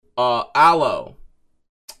Aloe.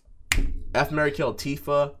 F, Mary, kill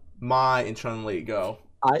Tifa, Mai, and Chun-Li. Go.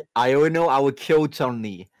 I already know I would kill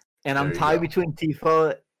Chun-Li. And I'm tied between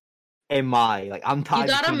Tifa and Mai. Like, I'm tied. You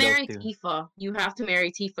gotta between marry those two. Tifa. You have to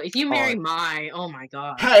marry Tifa. If you marry Mai, oh my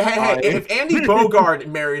god. Hey. If Andy Bogard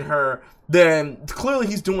married her, then clearly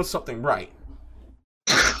he's doing something right.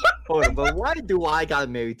 But why do I gotta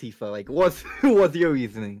marry Tifa? Like, what's your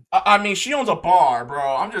reasoning? I mean, she owns a bar,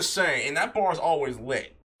 bro. I'm just saying, and that bar is always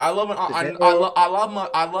lit. I love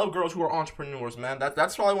girls who are entrepreneurs, man.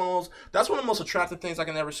 That's probably one of the most attractive things I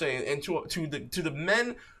can ever say. And to the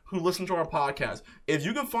men who listen to our podcast, if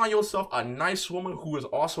you can find yourself a nice woman who is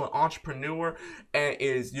also an entrepreneur and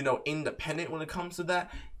is, independent when it comes to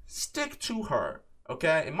that, stick to her.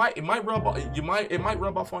 Okay, it might rub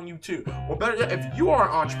off on you too. Or better yet, if you are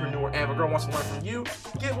an entrepreneur and a girl wants to learn from you,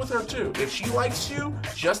 get with her too. If she likes you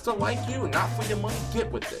just to like you and not for your money, get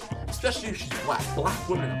with it. Especially if she's black. Black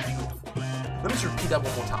women are beautiful. Let me just repeat that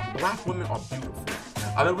one more time. Black women are beautiful.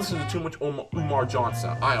 I've been listening to too much Umar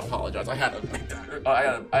Johnson. I apologize. I had to make that.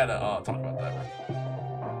 I had to talk about that.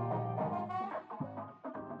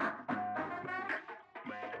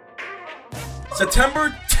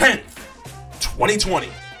 September 10th. 2020,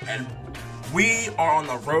 and we are on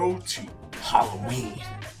the road to Halloween,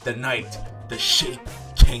 the night the Shape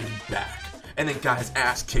came back and then got his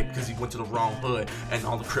ass kicked because he went to the wrong hood and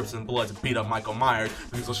all the Crips and Bloods beat up Michael Myers.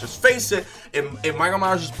 Because let's just face it, if Michael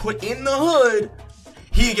Myers is put in the hood,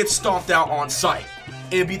 he gets stomped out on sight.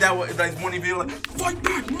 It'd be that way, like one video like, fight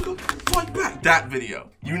back, nigga, fight back. That video.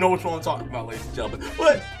 You know which one I'm talking about, ladies and gentlemen.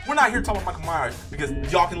 But we're not here talking about Michael Myers because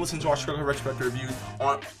y'all can listen to our ScrubClub retrospective reviews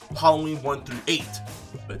on Halloween 1 through 8.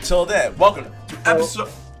 But until then, welcome to episode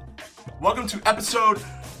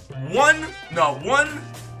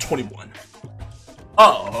 121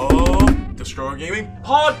 of the Scroll Gaming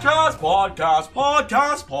Podcast.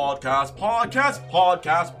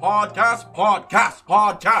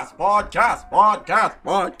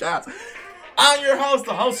 I'm your host,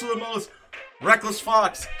 the host of the most reckless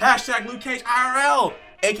fox, hashtag Luke Cage IRL,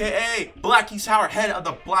 aka Blackie Sour, head of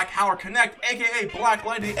the Black Howard Connect, aka Black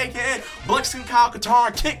Lady, aka Blexin Kyle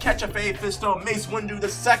Katarn, Kit Ketchup A Fisto, Mace Windu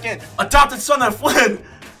II, adopted son of Flynn,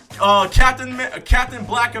 Captain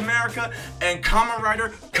Black America, and Kamen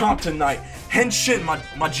Rider Compton Knight. Henshin,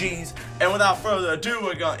 my G's. And without further ado,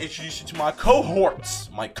 we're gonna introduce you to my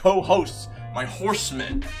cohorts, my co-hosts, my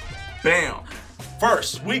horsemen. Bam.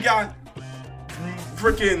 First, we got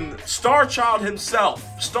freaking Star Child himself,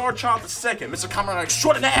 Star Child II, Mr. Kamen Rider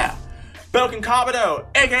Extraordinaire, Belkin Kabuto,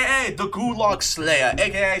 aka the Gulag Slayer,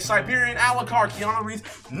 aka Siberian Alucard, Keanu Reeves'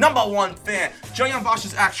 #1 fan, Jillian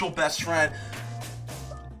Bosch's actual best friend,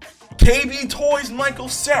 KB Toys Michael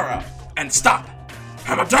Sarah, and stop,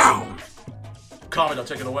 hammer down. Kabuto,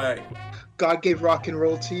 take it away. God gave rock and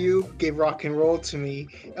roll to you, gave rock and roll to me,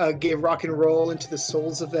 gave rock and roll into the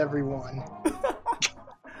souls of everyone.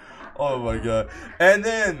 Oh my god! And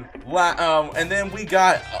then we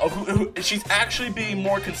got she's actually being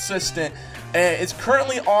more consistent, and it's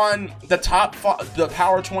currently on the the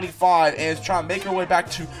Power 25, and is trying to make her way back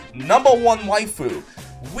to #1 waifu.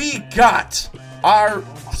 We got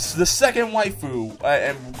the second waifu,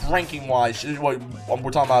 and ranking wise, we're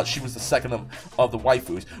talking about. She was the second of the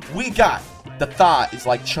waifus. We got the thigh is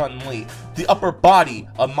like Chun-Li, the upper body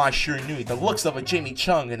of Mai Shiranui, the looks of a Jamie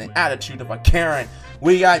Chung, and an attitude of a Karen.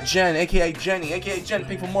 We got Jen, aka Jenny, aka Jen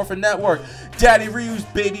Pink from Morphin Network, Daddy Ryu's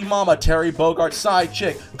baby mama, Terry Bogart's side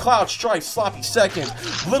chick, Cloud Strife, Sloppy Seconds,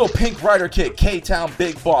 Little Pink Rider Kid, K-Town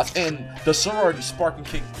Big Boss, and the sorority Sparking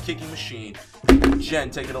Kicking Machine. Jen,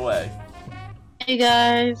 take it away. Hey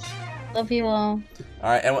guys, love you all.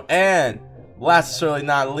 Alright, and last certainly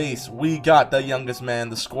not least, we got the youngest man in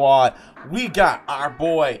the squad. We got our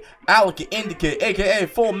boy, Alec Indicate, aka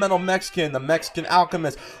Full Metal Mexican, the Mexican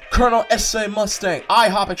Alchemist, Colonel S.A. Mustang,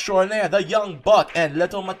 IHOP Extraordinaire, the Young Buck, and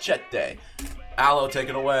Little Machete. Aloe, take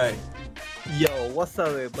it away. Yo, what's up,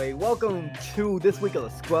 everybody? Welcome to this week of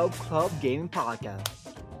the ScrubClub Gaming Podcast.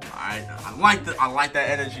 Alright, I like that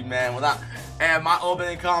energy, man. And my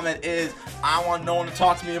opening comment is, I want no one to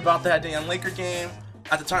talk to me about that damn Laker game.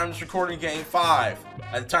 At the time of this recording, Game 5.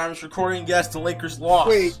 At the time of this recording, yes, the Lakers lost.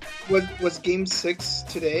 Wait, was Game 6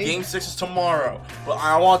 today? Game 6 is tomorrow. But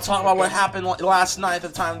I want to talk about what happened last night at the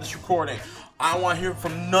time of this recording. I want to hear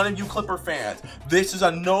from none of you Clipper fans. This is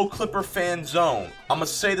a no Clipper fan zone. I'm going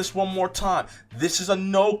to say this one more time. This is a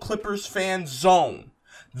no Clippers fan zone.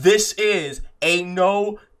 This is a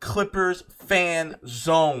no Clippers fan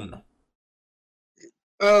zone.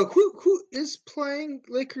 Who is playing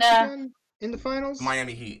Lakers again in the finals?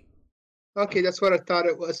 Miami Heat. Okay, that's what I thought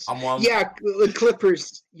it was. I'm one. Yeah,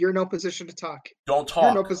 Clippers, you're in no position to talk. Don't You're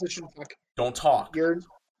in no talk. position to talk. Don't talk. You're in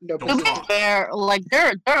no Don't To position. be fair, like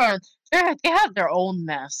they have their own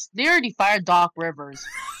mess. They already fired Doc Rivers.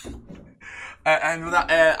 And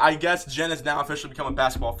I guess Jen has now officially become a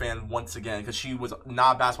basketball fan once again because she was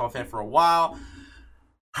not a basketball fan for a while.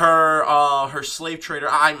 Her slave trader.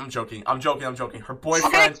 I'm joking. Her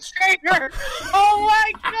boyfriend. Slave trader. Oh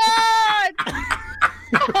my god!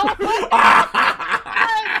 Oh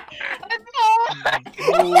my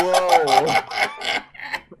Whoa.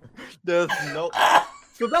 There's no.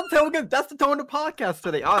 So that's the tone of the podcast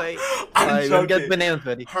today. All right. I'm We'll get joking. bananas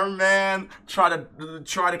ready. Her man tried to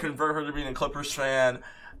convert her to being a Clippers fan,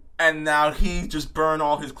 and now he just burned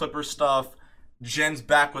all his Clippers stuff. Jen's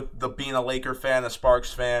back with being a Laker fan, a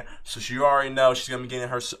Sparks fan, so she already knows she's gonna be getting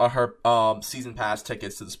her season pass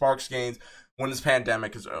tickets to the Sparks games when this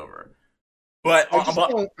pandemic is over. But I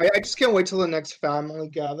just can't wait till the next family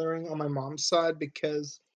gathering on my mom's side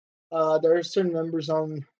because there are certain members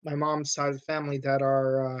on my mom's side of the family that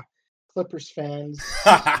are Clippers fans,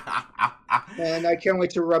 and I can't wait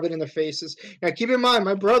to rub it in their faces. Now, keep in mind,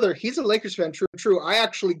 my brother, he's a Lakers fan. True. I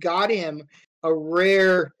actually got him a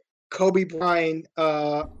rare Kobe Bryant,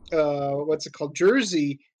 what's it called,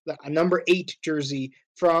 jersey, a number 8 jersey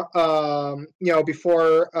from,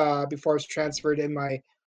 before I was transferred in my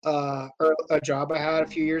a job I had a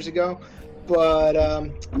few years ago. But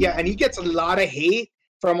yeah, and he gets a lot of hate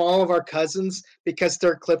from all of our cousins because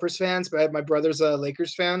they're Clippers fans, but my brother's a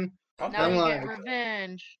Lakers fan. okay. Now I'm you like- get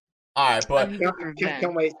revenge. All right, but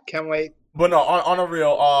Can't wait. But no, on a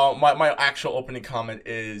real, my actual opening comment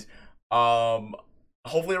is,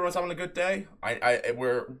 hopefully everyone's having a good day.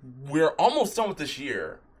 We're almost done with this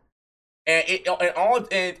year, and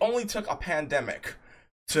it only took a pandemic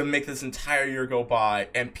to make this entire year go by,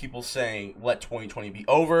 and people saying let 2020 be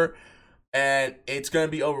over, and it's gonna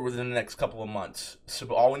be over within the next couple of months. So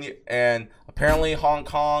all we need, and apparently Hong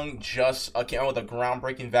Kong just came out with a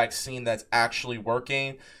groundbreaking vaccine that's actually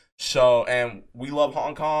working. So, and we love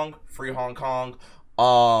Hong Kong, free Hong Kong.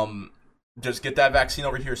 Just get that vaccine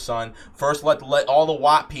over here, son. First, let all the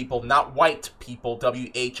white people, not white people,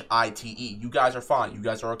 WHITE. You guys are fine. You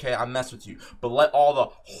guys are okay. I mess with you. But let all the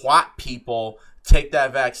white people take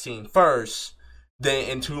that vaccine first. Then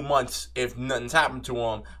in 2 months, if nothing's happened to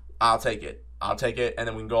them, I'll take it. And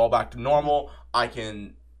then we can go all back to normal. I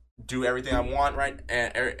can do everything I want, right?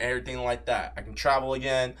 And everything like that. I can travel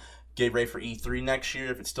again. Get ready for E3 next year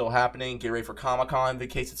if it's still happening. Get ready for Comic-Con in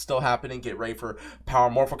case it's still happening. Get ready for Power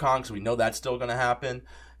Morphicon because we know that's still going to happen.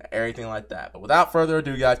 Everything like that. But without further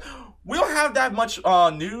ado, guys, we don't have that much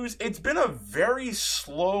news. It's been a very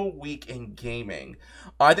slow week in gaming.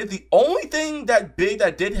 I think the only thing that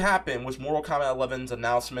did happen was Mortal Kombat 11's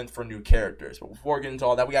announcement for new characters. But before we get into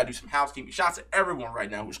all that, we got to do some housekeeping. Shots at everyone right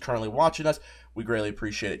now who's currently watching us. We greatly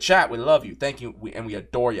appreciate it. Chat, we love you. Thank you, and we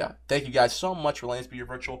adore you. Thank you guys so much for letting us be your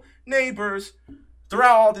virtual neighbors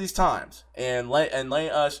throughout all these times. And letting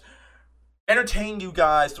us entertain you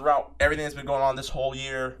guys throughout everything that's been going on this whole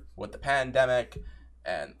year with the pandemic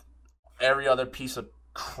and every other piece of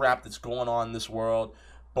crap that's going on in this world.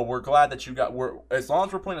 But we're glad that as long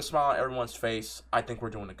as we're putting a smile on everyone's face, I think we're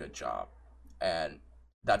doing a good job. And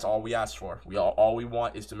that's all we ask for. All we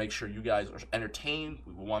want is to make sure you guys are entertained.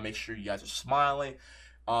 We want to make sure you guys are smiling.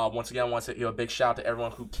 Once again, I want to give a big shout out to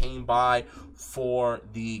everyone who came by for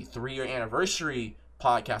the 3-year anniversary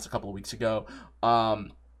podcast a couple of weeks ago.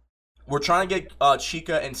 We're trying to get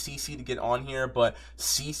Chica and Cece to get on here, but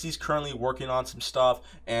Cece's currently working on some stuff,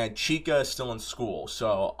 and Chica is still in school.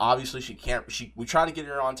 So obviously she can't. We tried to get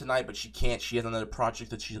her on tonight, but she can't. She has another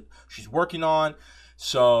project that she's working on.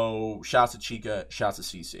 So shouts to Chica, shouts to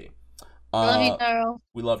Cece. Love you, girl.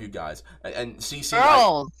 We love you guys, and Cece.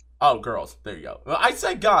 Girls. Girls. There you go. I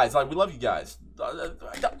said guys. Like we love you guys.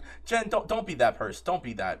 Jen, don't be that person. Don't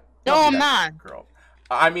be that. No, Don't be I'm that not. girl.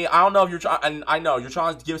 I mean, I don't know if you're trying, and I know you're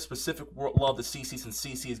trying to give specific love to CC since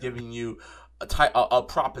CC is giving you a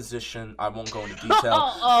proposition. I won't go into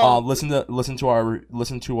detail. Listen to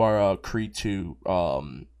our Creed 2. Oh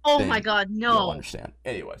my God, no! You'll understand.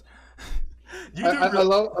 Anyways, I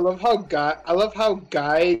love how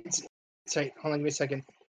guides. Sorry, hold on, give me a second.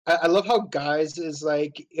 I love how guys is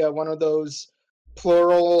like one of those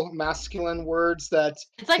plural masculine words that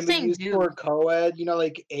It's like can be saying used dude. for co-ed,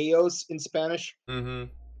 like ellos in Spanish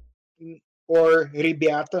Mm-hmm. or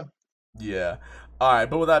ribiata. Yeah. All right.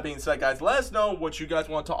 But with that being said, guys, let us know what you guys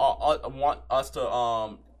want us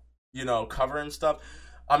to cover and stuff.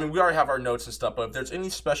 I mean, we already have our notes and stuff, but if there's any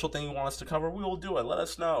special thing you want us to cover, we will do it. Let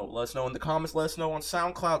us know. Let us know in the comments. Let us know on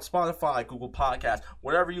SoundCloud, Spotify, Google Podcasts,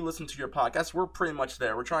 wherever you listen to your podcast. We're pretty much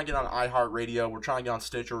there. We're trying to get on iHeartRadio. We're trying to get on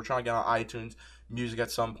Stitcher. We're trying to get on iTunes Music at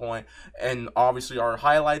some point. And obviously, our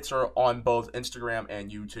highlights are on both Instagram and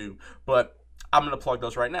YouTube. But I'm going to plug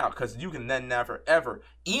those right now because you can then never, ever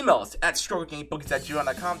email us at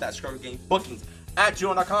ScrubClubGameBookings@gmail.com. That's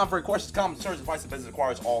ScrubClubGameBookings@gmail.com for questions, comments, concerns, advice, business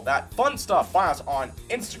inquiries, all that fun stuff. Find us on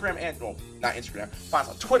Instagram and, well, not Instagram. Find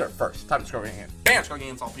us on Twitter first. Type in Scrub Game. Bam, Scrub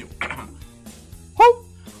Games, all people.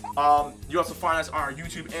 You also find us on our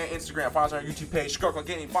YouTube and Instagram. Find us on our YouTube page, ScrubClub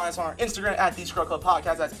Gaming. Find us on our Instagram at the ScrubClub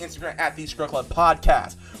Podcast. That's Instagram at the ScrubClub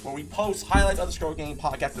Podcast, where we post highlights of the ScrubClub Gaming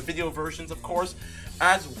Podcast, the video versions, of course,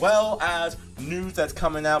 as well as news that's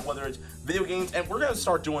coming out, whether it's video games, and we're gonna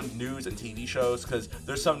start doing news and TV shows because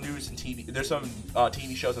there's some news and there's some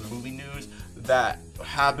TV shows and movie news that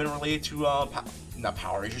have been related to not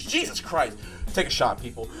Power Rangers. Jesus Christ, take a shot,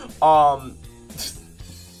 people.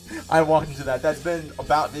 I walked into that. That's been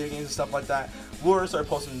about video games and stuff like that. We're gonna start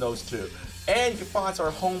posting those too. And you can find us on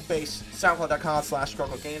our home base,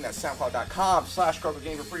 SoundCloud.com/ScrubClubGame. That's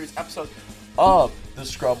SoundCloud.com/ScrubClubGame for previous episodes of the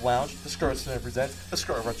Scrub Lounge, the Scrub Center Presents, the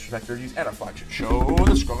Scrub Retrospective Reviews, and our flagship show,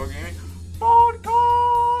 the Scrub Gaming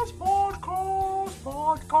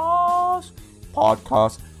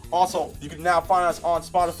Podcast. Also, you can now find us on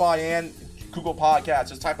Spotify and Google Podcasts.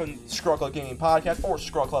 Just type in ScrubClub Gaming Podcast or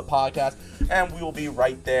ScrubClub Podcast, and we will be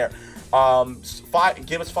right there.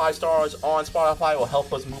 Give us 5 stars on Spotify. It will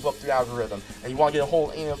help us move up the algorithm. And you want to get a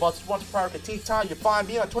hold of us once prior to tea time, you find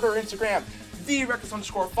me on Twitter or Instagram,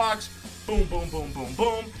 @TheRecords_Fox. Boom, boom, boom, boom,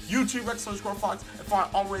 boom. YouTube, Records_Fox. And find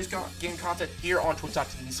all the latest game content here on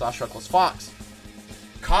twitch.tv/RecklessFox.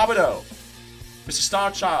 Kabuto, Mr.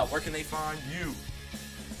 Starchild, where can they find you?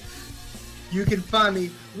 You can find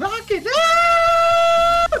me rocking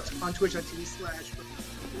out on twitch.tv/. You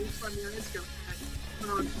can find me on Instagram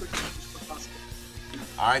on Twitch.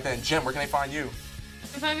 Alright then, Jim, where can they find you? You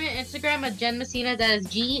can find me on Instagram at Jen Messina, that is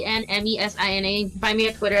GenMessina. You can find me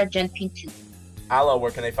on Twitter at JenPink2. Aloe,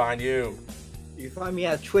 where can they find you? You can find me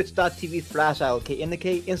at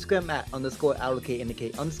twitch.tv/RLKIndicate, Instagram at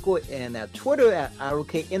 _RLKIndicate_, and at Twitter at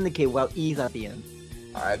RLKIndicate without E's at the end.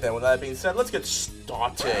 Alright then, with that being said, let's get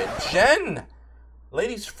started. Jen!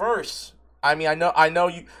 Ladies first. I mean, I know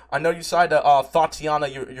you decided to Thotiana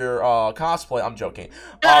your cosplay. I'm joking.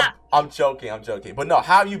 I'm joking. But no,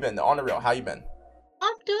 how have you been though? On the real, how you been?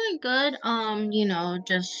 I'm doing good.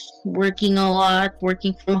 Just working a lot,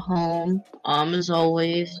 working from home. As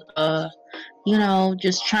always.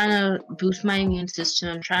 Just trying to boost my immune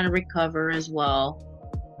system, trying to recover as well.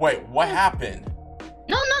 Wait, what happened?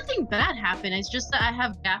 No, nothing bad happened. It's just that I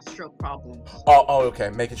have gastro problems. Oh, okay,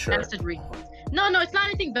 making sure. Acid reflux. No, it's not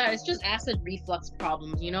anything bad. It's just acid reflux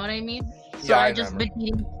problems. You know what I mean? So Yeah, I just been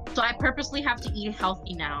eating. So I purposely have to eat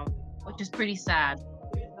healthy now, which is pretty sad.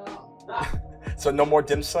 So no more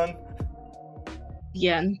dim sum?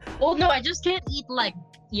 Yeah. Well, no, I just can't eat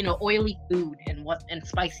oily food and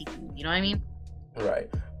spicy food. You know what I mean? Right.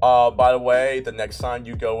 By the way, the next time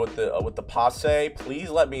you go with the passe, please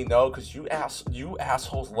let me know because you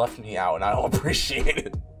assholes left me out and I don't appreciate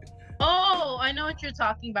it. Oh, I know what you're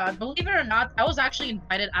talking about. Believe it or not, I was actually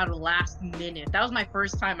invited out of last minute. That was my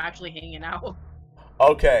first time actually hanging out.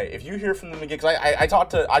 Okay, if you hear from them again, because I talk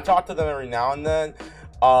to them every now and then.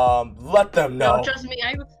 Let them know. No, trust me,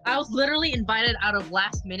 I was literally invited out of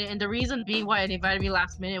last minute, and the reason being why they invited me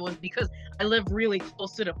last minute was because I live really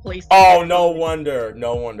close to the place. Oh, no wonder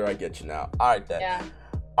I get you now. All right then. Yeah.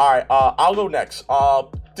 All right, I'll go next.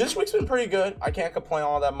 This week's been pretty good. I can't complain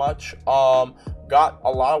all that much. Got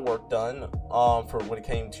a lot of work done. For when it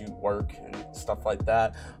came to work and stuff like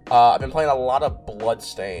that. I've been playing a lot of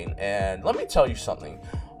Bloodstain, and let me tell you something.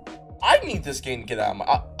 I need this game to get out of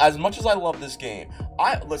my... as much as I love this game,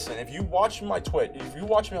 listen, if you watch me on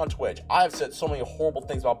Twitch, I have said so many horrible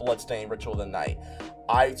things about Bloodstain Ritual of the Night.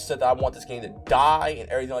 I said that I want this game to die and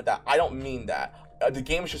everything like that. I don't mean that. The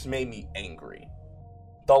game has just made me angry.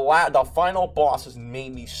 The final boss has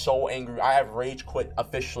made me so angry. I have rage quit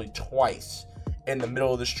officially twice in the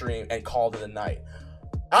middle of the stream and called it a night.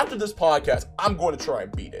 After this podcast, I'm going to try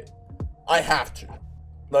and beat it. I have to.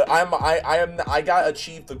 Like, I gotta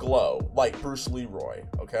achieve the glow like Bruce Leroy,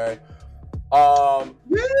 okay? You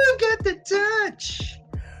got the touch.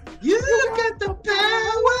 You got the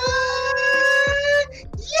power.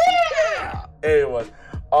 Yeah. Anyways,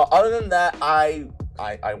 other than that, I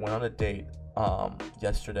went on a date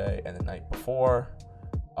yesterday and the night before.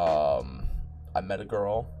 I met a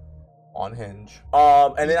girl. on Hinge.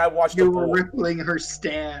 And then I watched You were rippling her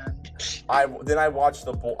stand. I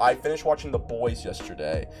finished watching The Boys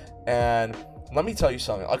yesterday, and let me tell you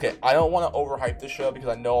something. Okay, I don't want to overhype this show because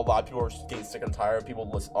I know a lot of people are getting sick and tired of people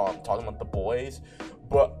talking about The Boys,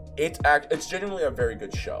 but it's genuinely a very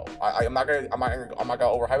good show. I'm not gonna overhype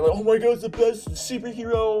it, like, oh my god, it's the best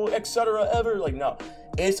superhero etc. ever. Like, no,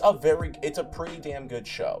 it's a pretty damn good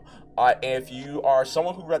show. If you are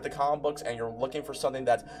someone who read the comic books and you're looking for something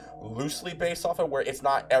that's loosely based off of where it's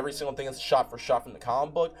not every single thing is shot for shot from the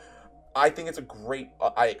comic book, I think it's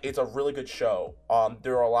it's a really good show.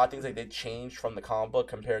 There are a lot of things that they changed from the comic book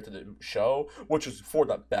compared to the show, which is for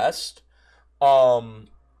the best.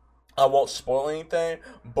 I won't spoil anything,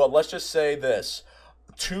 but let's just say this.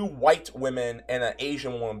 2 white women and an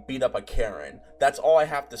Asian woman beat up a Karen. That's all I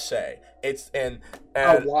have to say.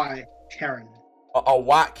 Why Karen? A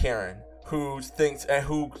white Karen who's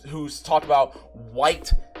talked about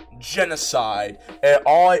white genocide, and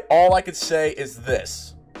all I could say is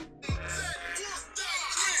this.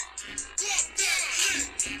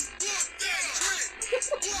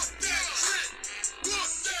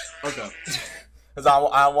 Okay. Because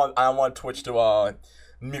I want Twitch to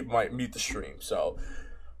mute the stream. So,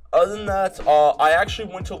 other than that, I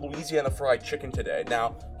actually went to Louisiana Fried Chicken today.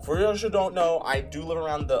 Now, for those who don't know, I do live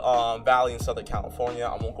around the valley in Southern California.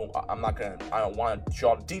 I don't want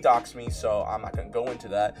y'all to dedox me, so I'm not gonna go into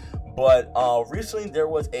that. But recently there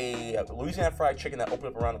was a Louisiana Fried Chicken that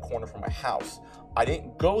opened up around the corner from my house. I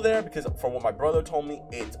didn't go there because, from what my brother told me,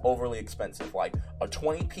 it's overly expensive. Like a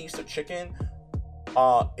 20-piece of chicken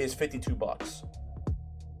is $52.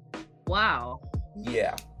 Wow.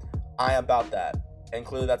 Yeah, I am about that. And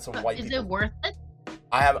clearly that's some white people. Is it worth it?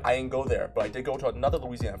 I didn't go there, but I did go to another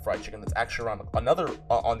Louisiana Fried Chicken that's actually around on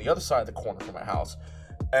the other side of the corner from my house,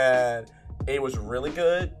 and it was really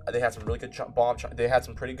good. They had some really good they had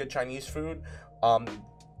some pretty good Chinese food.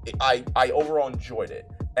 I overall enjoyed it.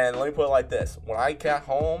 And let me put it like this: when I got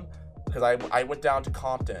home, because I went down to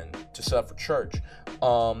Compton to set up for church,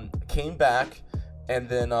 came back, and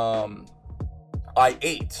then I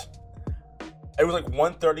ate. It was like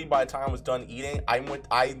 1:30 by the time I was done eating.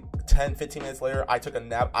 10-15 minutes later, I took a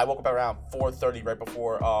nap. I woke up around 4:30 right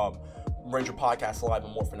before Ranger Podcast Live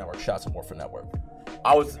on Morphin Network. Shout out to Morphin Network.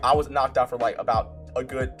 I was knocked out for like about a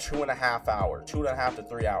good 2.5 to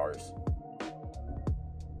 3 hours.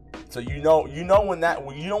 So you know when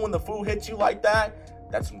the food hits you like that,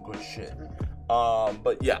 that's some good shit.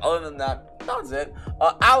 But yeah, other than that, that was it.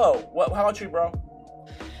 Aloe, how about you, bro?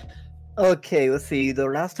 Okay, let's see. The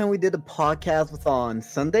last time we did a podcast was on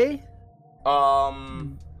Sunday.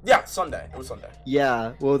 Yeah, Sunday. It was Sunday.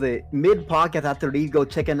 Yeah, well, the mid-podcast after leave, go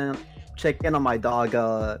check in on my dog.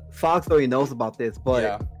 Fox already knows about this, but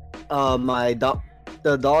yeah. My dog,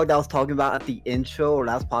 the dog that I was talking about at the intro or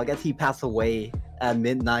last podcast, he passed away at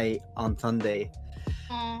midnight on Sunday.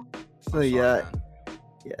 So yeah,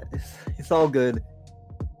 it's all good.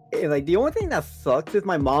 And, like, the only thing that sucks is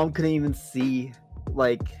my mom couldn't even see,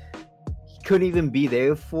 like, couldn't even be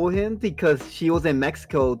there for him because she was in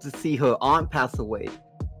Mexico to see her aunt pass away.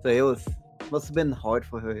 So must have been hard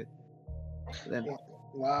for her. Then,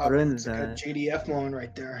 wow, that's like a JDF moment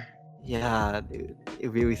right there. Yeah, dude,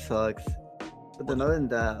 it really sucks. But then other than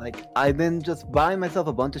that, like, I've been just buying myself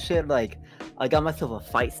a bunch of shit. Like, I got myself a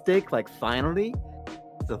fight stick, like, finally.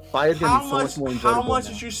 The fight is gonna be so much more enjoyable. How much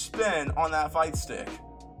did you spend on that fight stick?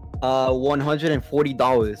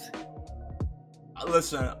 $140.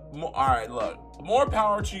 Listen, alright, look. More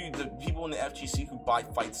power to the people in the FGC who buy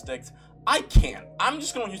fight sticks. I can't. I'm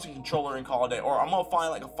just gonna use a controller and call it a day, or I'm gonna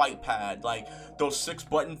find like a fight pad, like those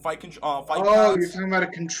 6-button fight pads. Oh, you're talking about a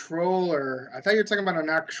controller. I thought you were talking about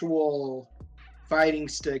an actual fighting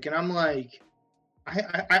stick, and I'm like,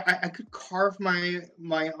 I could carve my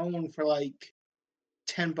own for like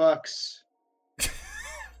 $10.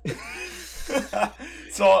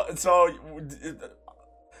 So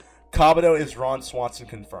Kabuto is Ron Swanson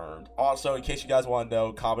confirmed. Also, in case you guys want to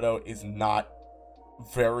know, Kabuto is not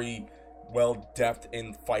very well depth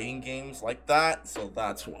in fighting games like that, so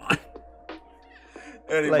that's why.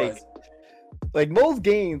 Anyways, like most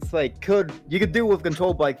games, like you could do with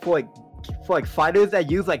control, but like for fighters that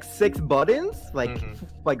use like 6 buttons, like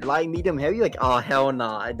like light, medium, heavy, like oh hell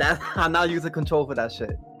nah, I'm not using control for that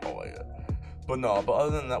shit. Oh my god. But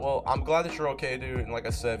other than that, well, I'm glad that you're okay, dude. And like I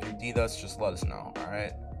said, if you need us, just let us know. All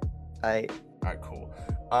right. Alright, cool.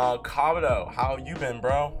 Kabuto, how you been,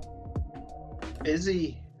 bro?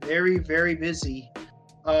 Busy, very, very busy.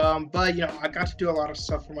 But you know, I got to do a lot of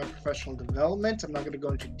stuff for my professional development. I'm not going to go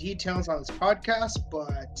into details on this podcast,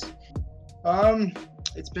 but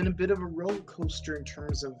it's been a bit of a roller coaster in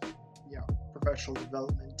terms of professional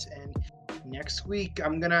development. And next week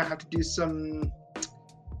I'm gonna have to do some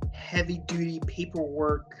heavy-duty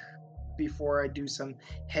paperwork before I do some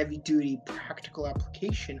heavy-duty practical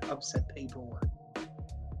application of said paperwork.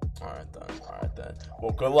 All right then.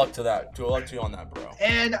 Well, good luck to that. Good luck to you on that, bro.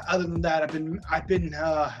 And other than that, I've been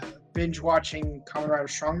binge watching Kamen Rider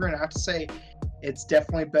Stronger, and I have to say, it's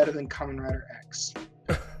definitely better than Kamen Rider X.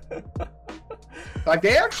 Like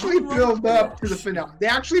they actually build up to the finale.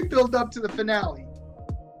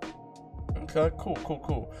 Okay,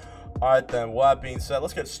 cool. All right then. Well, that being said,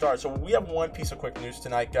 let's get started. So we have one piece of quick news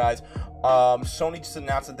tonight, guys. Sony just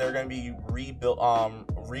announced that they're going to be redesigning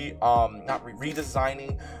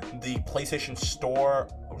the PlayStation Store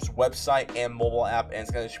website and mobile app, and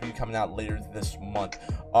it's going to be coming out later this month.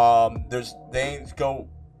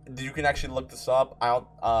 You can actually look this up. I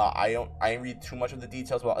didn't read too much of the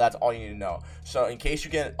details, but that's all you need to know. So in case you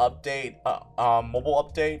get an update, mobile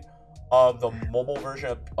update of the mobile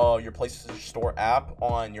version of your PlayStation Store app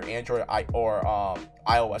on your Android or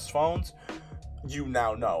iOS phones, you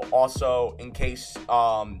now know. Also, in case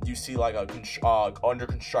you see like a under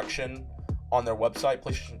construction on their website,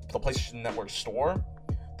 the PlayStation Network Store,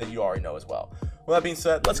 then you already know as well. With that being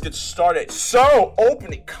said, let's get started. So,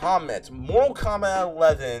 opening comments. Mortal Kombat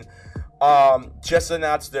 11 just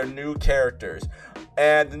announced their new characters.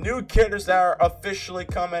 And the new characters that are officially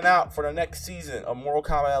coming out for the next season of Mortal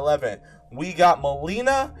Kombat 11. We got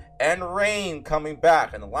Melina and Rain coming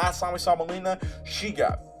back. And the last time we saw Melina, she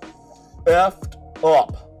got effed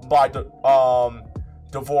up by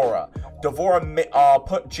Devora.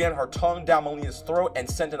 Devora jammed her tongue down Melina's throat and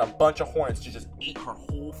sent in a bunch of hornets to just eat her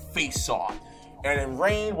whole face off. And in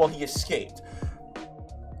Rain, well, he escaped.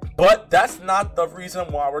 But that's not the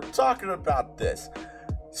reason why we're talking about this.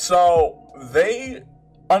 So, they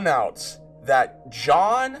announced that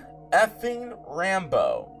John effing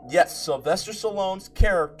Rambo, yes, Sylvester Stallone's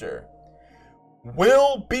character,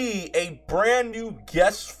 will be a brand new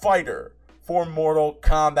guest fighter for Mortal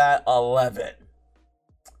Kombat 11.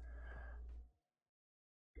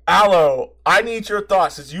 Aloe, I need your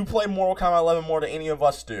thoughts, since you play Mortal Kombat 11 more than any of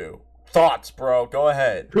us do. Thoughts, bro. Go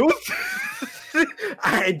ahead.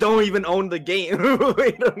 I don't even own the game.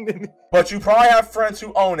 Wait a minute. But you probably have friends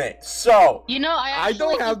who own it. So I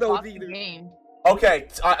don't have those either. Game. Okay,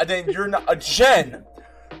 then you're not Jen.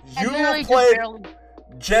 You played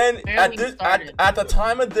Jen at the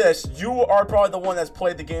time of this. You are probably the one that's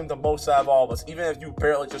played the game the most out of all of us, even if you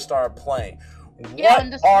barely just started playing. Okay,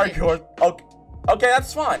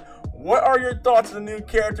 that's fine. What are your thoughts on the new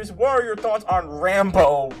characters? What are your thoughts on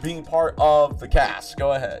Rambo being part of the cast?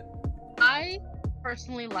 Go ahead. I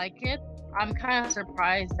personally like it. I'm kind of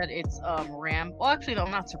surprised that it's Rambo. Well, actually, no,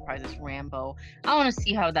 I'm not surprised it's Rambo. I want to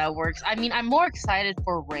see how that works. I mean, I'm more excited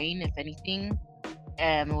for Rain, if anything,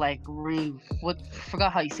 and like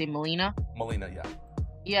forgot how you say Melina. Melina, yeah.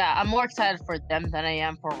 Yeah, I'm more excited for them than I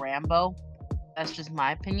am for Rambo. That's just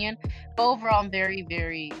my opinion. But overall, I'm very,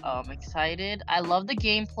 very excited. I love the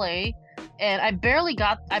gameplay, and I barely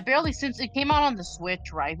since it came out on the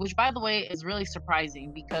Switch, right? Which, by the way, is really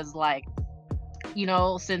surprising because, like, you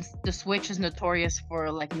know, since the Switch is notorious for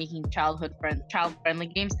like making child-friendly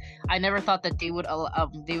games, I never thought that they would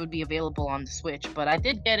be available on the Switch. But I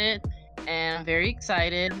did get it, and I'm very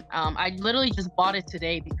excited. I literally just bought it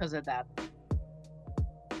today because of that.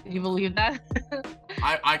 Can you believe that?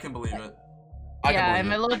 I can believe it. And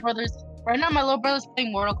my little brother's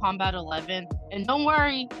playing Mortal Kombat 11, and don't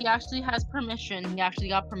worry, he actually has permission. He actually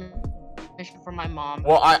got permission from my mom.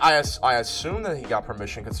 Well, I assume that he got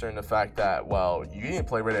permission, considering the fact that, well, you didn't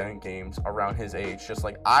play Red Dead games around his age, just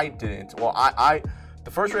like I didn't. Well, the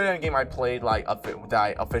first Red Dead game I played that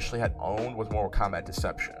I officially had owned was Mortal Kombat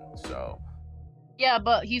Deception. So. Yeah,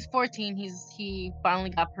 but he's 14. He finally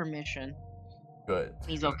got permission. Good.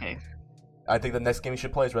 He's okay. I think the next game you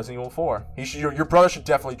should play is Resident Evil 4. Your brother should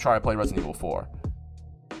definitely try to play Resident Evil 4.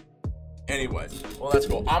 Anyways, well, that's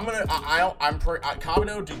cool.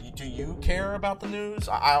 Kabuto, do you care about the news?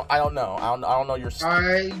 I don't know. I don't know your.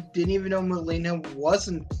 I didn't even know Melina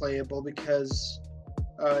wasn't playable because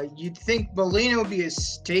you'd think Melina would be a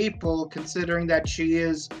staple considering that she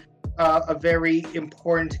is a very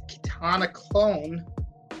important Kitana clone,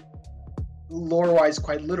 lore-wise,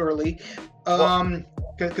 quite literally.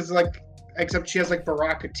 Because except she has like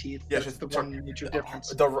Baraka teeth. Yeah, that's the one major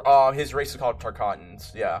difference. His race is called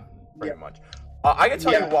Tarkatans. Yeah, pretty much. I can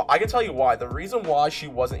tell you why. I can tell you why. The reason why she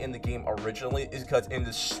wasn't in the game originally is because in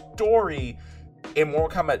the story, in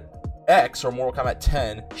Mortal Kombat X or Mortal Kombat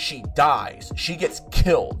 10, she dies. She gets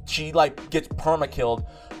killed. She gets perma-killed.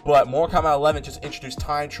 But Mortal Kombat 11 just introduced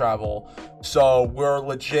time travel, so we're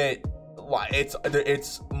legit.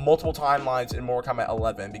 It's multiple timelines in Mortal Kombat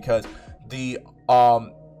 11 because the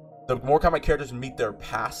Mortal Kombat characters meet their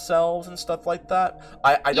past selves and stuff like that.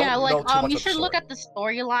 I don't know too much. You should look at the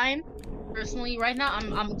storyline. Personally, right now,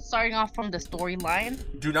 I'm starting off from the storyline.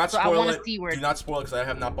 Do not spoil it. I want to see where. Do not spoil it because I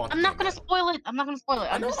have not bought. I'm not gonna spoil it. I'm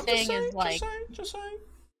just saying.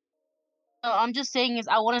 No, I'm just saying is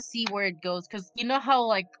I want to see where it goes because you know how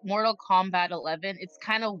like Mortal Kombat 11, it's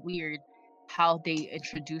kind of weird how they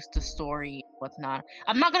introduced the story and whatnot.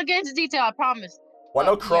 I'm not gonna get into detail. I promise.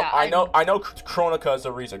 Well, I know Kronika is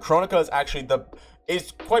the reason. Kronika is actually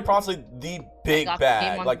is quite possibly the big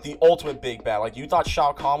bad, like the ultimate big bad. Like you thought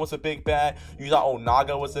Shao Kahn was a big bad, you thought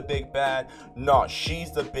Onaga was a big bad. No,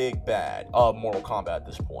 she's the big bad of Mortal Kombat at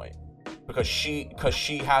this point because she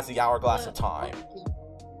has the hourglass of time.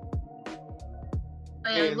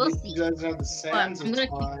 We'll see.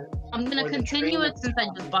 I'm gonna continue it since I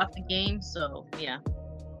just bought the game. So yeah.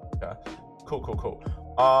 Okay. Cool.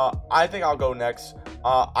 I think I'll go next.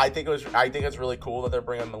 I think it's really cool that they're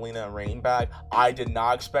bringing Melina and Rain back. I did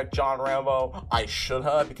not expect John Rambo. I should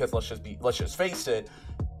have because let's just face it,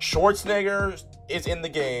 Schwarzenegger is in the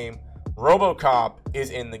game, RoboCop is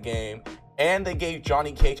in the game, and they gave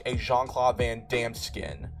Johnny Cage a Jean-Claude Van Damme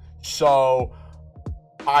skin. So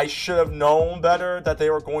I should have known better that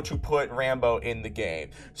they were going to put Rambo in the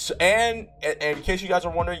game. So, and in case you guys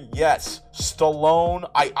are wondering, yes, Stallone,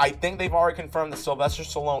 I think they've already confirmed that Sylvester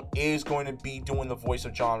Stallone is going to be doing the voice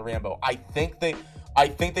of John Rambo. I think they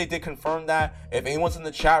did confirm that. If anyone's in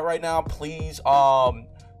the chat right now, please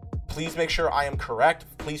make sure I am correct.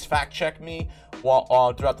 Please fact check me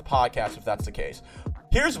throughout the podcast if that's the case.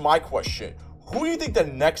 Here's my question. Who do you think the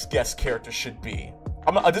next guest character should be?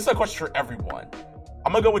 This is a question for everyone.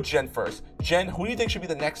 I'm gonna go with Jen first. Jen, who do you think should be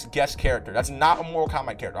the next guest character? That's not a Mortal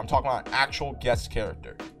Kombat character. I'm talking about an actual guest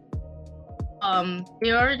character. They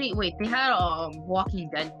had a Walking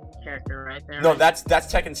Dead character right there. No, that's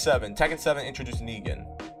Tekken 7. Tekken 7 introduced Negan.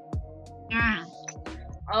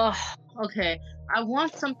 Okay. I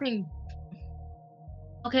want something.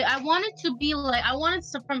 Okay, I want it to be like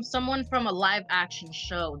from someone from a live action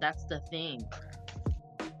show. That's the thing.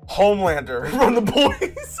 Homelander from The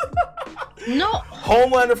Boys. No.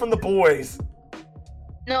 Homelander from The Boys.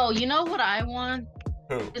 No, you know what I want?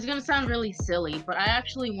 Who? It's gonna sound really silly, but I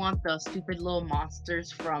actually want the stupid little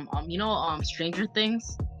monsters from Stranger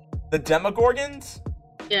Things. The Demogorgons?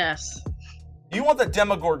 Yes. You want the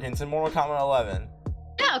Demogorgons in Mortal Kombat 11?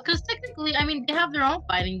 Yeah, because technically, I mean, they have their own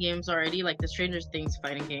fighting games already, like the Stranger Things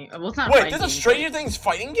fighting game. Well, it's not. Wait, there's a Stranger Things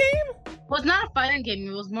fighting game? Well, it's not a fighting game.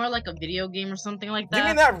 It was more like a video game or something like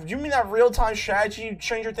that. You mean that real-time strategy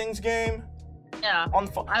Stranger Things game? Yeah.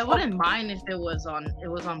 I wouldn't mind if it was on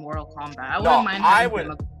Mortal Kombat. I wouldn't mind. I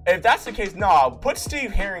would. If that's the case, no, put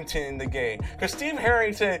Steve Harrington in the game because Steve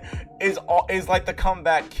Harrington is like the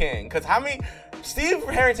comeback king. Because Steve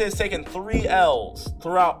Harrington has taken 3 L's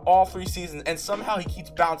throughout all 3 seasons, and somehow he keeps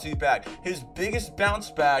bouncing back. His biggest bounce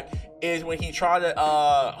back is when he tried to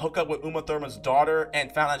hook up with Uma Thurman's daughter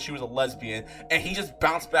and found out she was a lesbian, and he just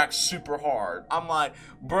bounced back super hard. I'm like,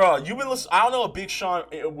 bro, you've been listening. I don't know if Big Sean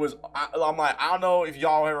I'm like, I don't know if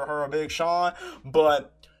y'all ever heard of Big Sean,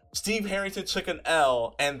 but Steve Harrington took an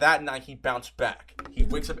L, and that night he bounced back. He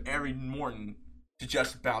wakes up every morning to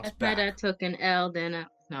just bounce back. I took an L, then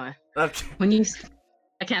no. Okay.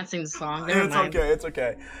 I can't sing the song. It's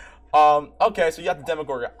okay. Okay, so you got the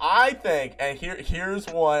Demogorgon. I think, and here's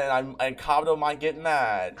one, and Kabuto might get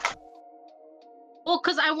mad. Well,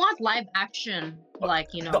 because I want live action,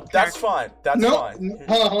 No, that's fine. That's fine.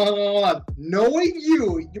 Hold on. Knowing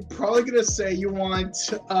you're probably gonna say you want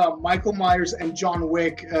Michael Myers and John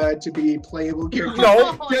Wick to be playable characters.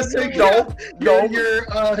 No,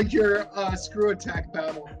 your screw attack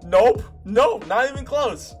battle. Nope, not even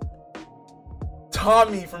close.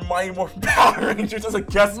 Tommy from Mighty Morphin Power Rangers as a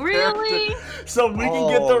guest character. So we can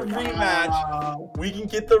get the rematch. Wow. We can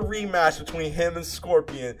get the rematch between him and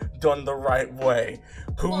Scorpion done the right way.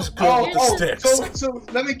 Who's good with the sticks? So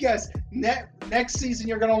let me guess. Next season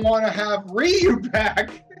you're gonna want to have Ryu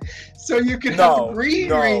back, so you can have the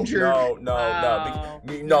Green Ranger. No.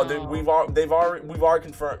 We've already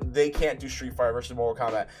confirmed they can't do Street Fighter versus Mortal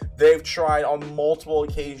Kombat. They've tried on multiple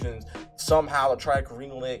occasions somehow to try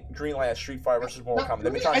greenlight at Street Fighter versus Mortal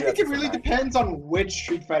Kombat. I think it really depends on which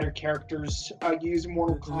Street Fighter characters use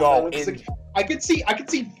Mortal Kombat. No, I could see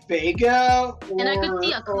Vega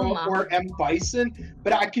or M. Bison,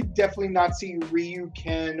 but I could definitely not see Ryu,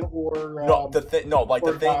 Ken, or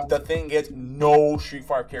the thing is no Street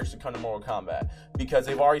Fighter characters to come to Mortal Kombat because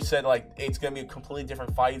they've already said it's gonna be a completely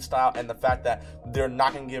different fighting style, and the fact that they're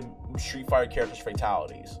not gonna give Street Fighter characters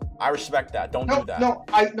fatalities. I respect that. Don't do that.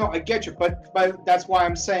 I get you, but that's why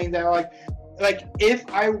I'm saying that like if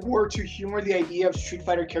I were to humor the idea of Street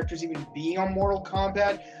Fighter characters even being on Mortal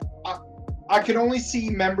Kombat, I could only see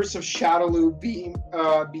members of Shadowloo being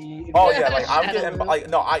be. Oh yeah, like I would get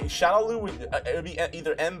Shadowloo would it would be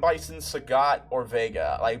either M Bison, Sagat, or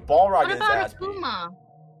Vega. Like Balrog What is about ass beat. Akuma?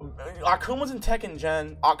 Akuma's in Tekken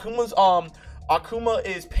Gen. Akuma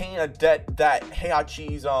is paying a debt that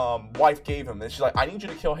Heihachi's wife gave him. And she's like, I need you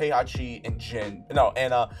to kill Heihachi and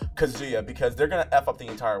Kazuya because they're gonna F up the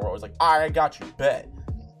entire world. It's like, I got you, bet.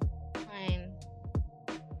 Fine.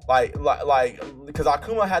 Like, because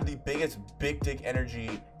Akuma had the biggest big dick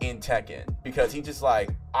energy in Tekken because he just like,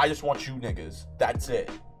 I just want you niggas. That's it.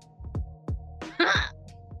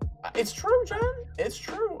 It's true, Jen. It's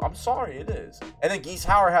true. I'm sorry, it is. And then Geese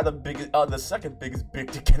Howard had the second biggest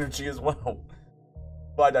big dick energy as well.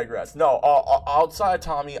 But I digress. No, outside of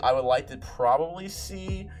Tommy, I would like to probably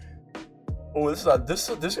see. Oh, this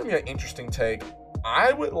is gonna be an interesting take.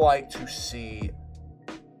 I would like to see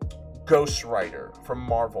Ghost Rider from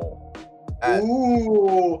Marvel.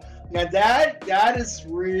 Ooh, now that is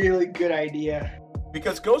really good idea.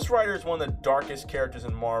 Because Ghost Rider is one of the darkest characters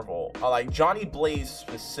in Marvel. Like Johnny Blaze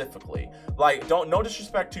specifically. Like, no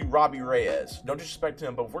disrespect to Robbie Reyes. No disrespect to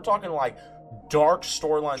him, but if we're talking like dark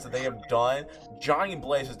storylines that they have done, Johnny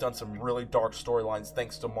Blaze has done some really dark storylines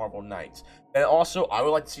thanks to Marvel Knights. And also, I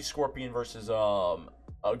would like to see Scorpion versus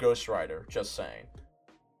Ghost Rider. Just saying.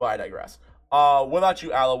 But I digress. What about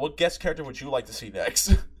you, Ala? What guest character would you like to see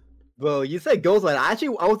next? Well, you said Ghost Rider.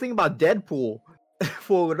 Actually, I was thinking about Deadpool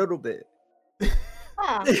for a little bit.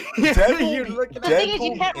 Huh. Deadpool The thing is,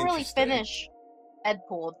 you can't really finish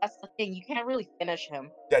Deadpool. That's the thing. You can't really finish him.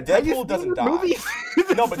 Yeah, Deadpool doesn't die.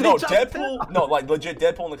 Deadpool. No, like legit,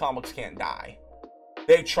 Deadpool in the comics can't die.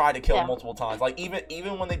 They tried to kill him multiple times. Like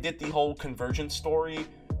even when they did the whole Convergence story,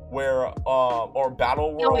 where or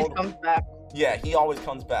Battle World, He always comes back. Yeah, he always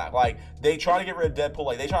comes back. Like they try to get rid of Deadpool.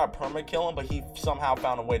 Like they try to perma kill him, but he somehow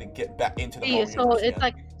found a way to get back into the Marvel So universe it's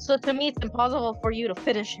again. so to me, it's impossible for you to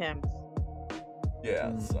finish him.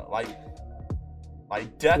 Yeah, so like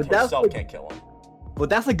death herself can't kill him.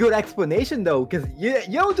 But that's a good explanation though, because you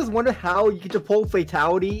don't just wonder how you can just pull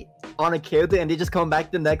fatality on a character and they just come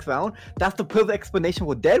back the next round. That's the perfect explanation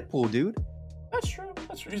with Deadpool, dude. That's true.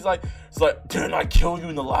 He's like, didn't I kill you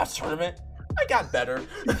in the last tournament? I got better.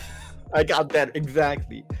 I got that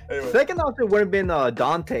exactly. Anyway. Second option would have been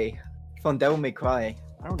Dante from Devil May Cry.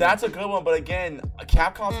 That's a good one, but again,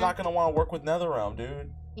 Capcom's not gonna want to work with NetherRealm,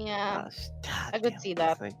 dude. Yeah, Gosh, I could see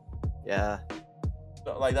that. Yeah.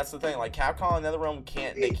 So, like that's the thing. Like Capcom and NetherRealm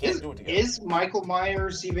can't do it together. Is Michael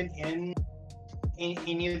Myers even in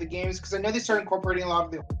any of the games? Because I know they started incorporating a lot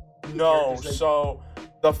of the. No, so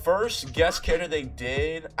the first guest character they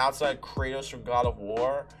did outside Kratos from God of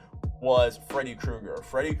War was Freddy Krueger.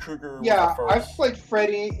 Freddy Krueger. Yeah, was the first. I've played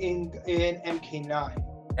Freddy in MK9.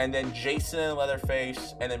 And then Jason and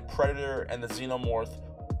Leatherface, and then Predator and the Xenomorph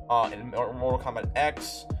in Mortal Kombat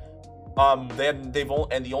X.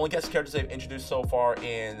 The only guest characters they've introduced so far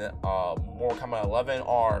in Mortal Kombat 11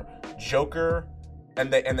 are Joker,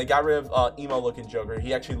 and they got rid of emo-looking Joker.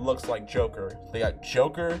 He actually looks like Joker. They got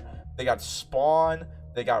Joker, they got Spawn,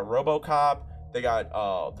 they got RoboCop, they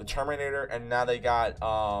got the Terminator, and now they got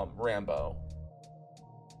Rambo.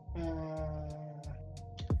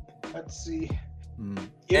 Let's see. And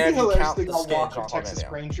It'd be you count hilarious they the got skin Walker, John Texas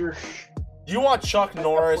Van Damme. Ranger. You want Chuck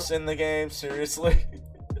Norris in the game? Seriously?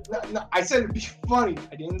 No, I said it'd be funny.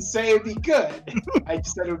 I didn't say it'd be good. I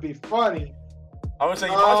just said it would be funny. I would say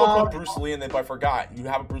you might as well put Bruce Lee in there, but I forgot. You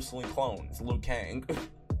have a Bruce Lee clone. It's Liu Kang.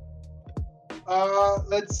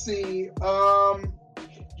 Let's see.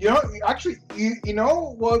 You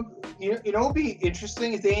know what would be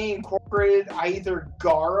interesting if they incorporated either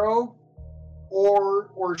Garo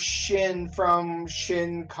or Shin from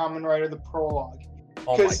Shin Kamen Rider the Prologue.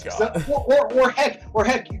 Oh my god. Or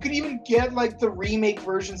heck, you could even get like the remake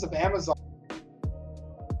versions of Amazon.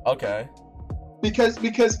 Okay. Because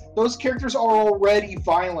those characters are already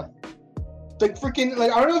violent. Like freaking I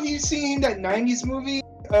don't know if you've seen that 90s movie,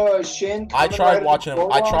 Shin. I tried watching it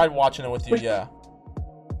with you, yeah.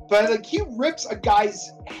 But like he rips a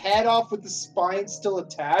guy's head off with the spine still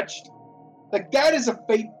attached. Like that is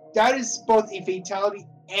both a fatality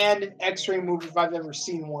and an X-ray move if I've ever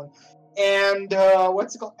seen one. And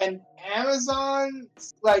what's it called? And Amazon,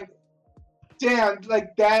 like, damn,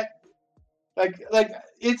 like that, like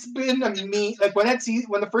it's been a meme. Like when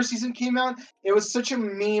the first season came out, it was such a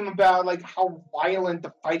meme about like how violent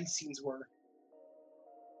the fight scenes were.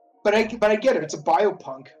 But I get it. It's a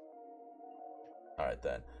biopunk. All right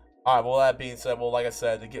then. All right. Well, that being said, well, like I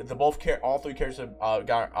said, all three characters have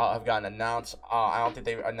gotten announced. I don't think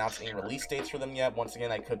they've announced any release dates for them yet. Once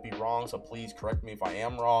again, I could be wrong, so please correct me if I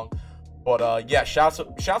am wrong. But yeah, shouts to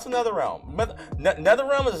NetherRealm.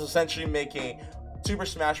 NetherRealm is essentially making Super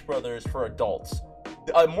Smash Brothers for adults.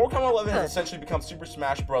 Mortal Kombat 11 has essentially become Super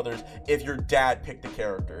Smash Brothers if your dad picked the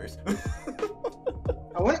characters.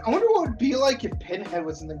 I wonder what it would be like if Pinhead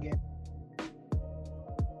was in the game.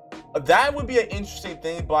 That would be an interesting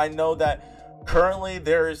thing, but I know that currently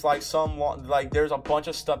there is like there's a bunch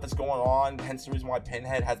of stuff that's going on, hence the reason why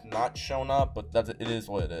Pinhead has not shown up. But it is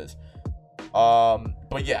what it is.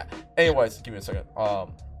 But yeah. Anyways, give me a second.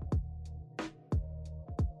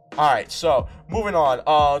 Alright, so moving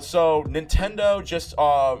on. So Nintendo just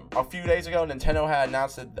a few days ago, Nintendo had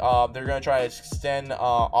announced that they're gonna try to extend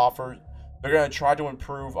offers. They're gonna try to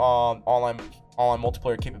improve online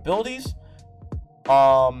multiplayer capabilities.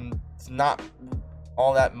 It's not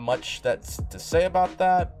all that much that's to say about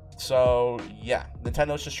that. So yeah,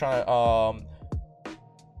 Nintendo's just trying to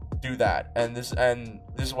do that, and this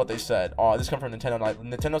is what they said. This comes from Nintendo.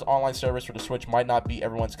 Nintendo's online service for the Switch might not be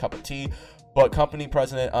everyone's cup of tea, but company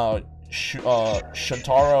president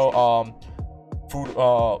Shuntaro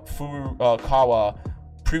Furukawa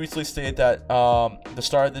previously stated that the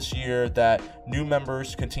start of this year that new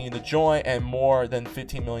members continue to join, and more than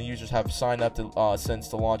 15 million users have signed up to, since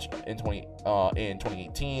the launch in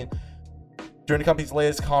 2018. During the company's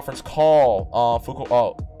latest conference call,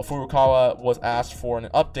 Furukawa was asked for an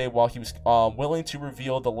update. While he was willing to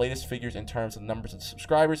reveal the latest figures in terms of numbers of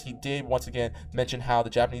subscribers, he did once again mention how the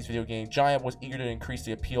Japanese video game giant was eager to increase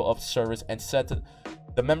the appeal of the service, and said that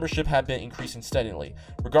the membership had been increasing steadily.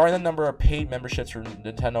 Regarding the number of paid memberships for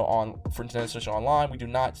Nintendo Switch Online, we do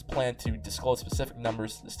not plan to disclose specific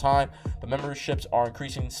numbers this time, but memberships are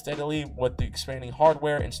increasing steadily with the expanding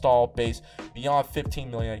hardware install base beyond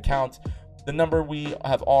 15 million accounts. The number we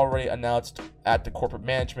have already announced at the corporate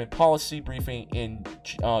management policy briefing in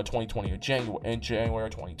 2020, in January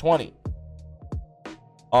 2020.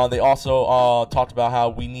 They also talked about how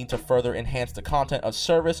we need to further enhance the content of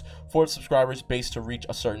service for the subscribers base to reach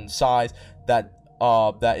a certain size. That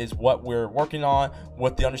is what we're working on,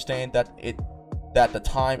 with the understanding that the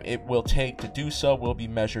time it will take to do so will be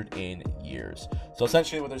measured in years. So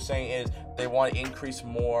essentially, what they're saying is they want to increase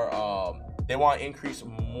more.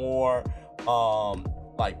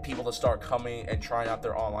 Like people to start coming and trying out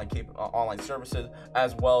their online services,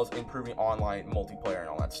 as well as improving online multiplayer and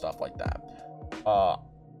all that stuff like that.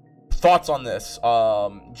 Thoughts on this,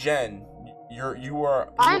 Jen? You were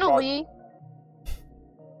finally.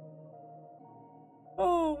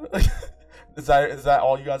 Oh, is that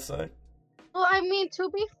all you got to say? Well, I mean, to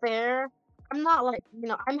be fair, I'm not like,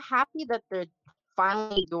 I'm happy that they're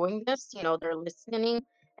finally doing this. They're listening,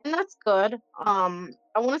 and that's good.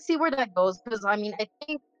 I want to see where that goes, because I mean, I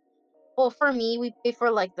think, well, for me, we pay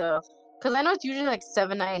for like because I know it's usually like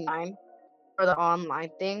 $7.99 for the online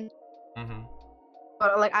thing. Mm-hmm.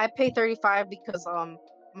 But like I pay $35 because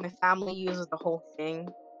my family uses the whole thing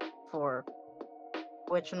for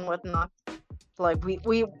Twitch and whatnot. Like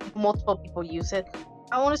we multiple people use it.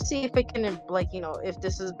 I want to see if it can if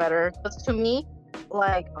this is better. Because to me,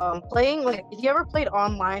 like playing, like if you ever played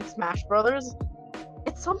online Smash Brothers,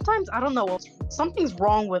 it's sometimes, I don't know, something's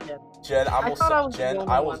wrong with it. Jen, I will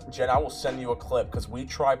send you a clip, because we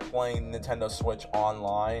tried playing Nintendo Switch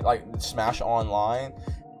online, like Smash Online,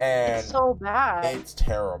 and it's so bad. It's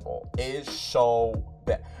terrible. It is so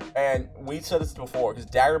bad. And we said this before, because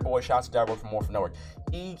Dagger Boy, shouts to Dagger Boy from Morphin Network.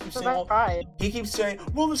 He keeps saying,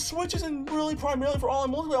 well, the Switch isn't really primarily for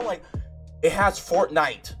online multiplayer. I'm like, it has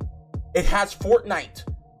Fortnite. It has Fortnite.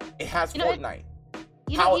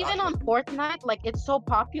 Even on Fortnite, like it's so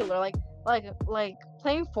popular. Like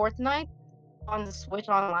playing Fortnite on the Switch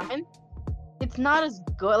online, it's not as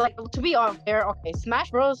good. Like, to be fair, okay,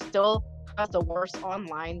 Smash Bros still has the worst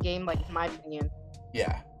online game, like in my opinion.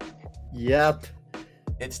 Yeah. Yep.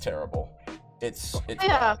 It's terrible. It's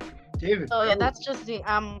yeah. David. So yeah, that's just the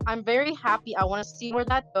I'm very happy. I want to see where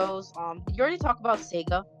that goes. Did you already talk about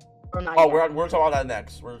Sega? Or not? Oh, yet? we're talking about that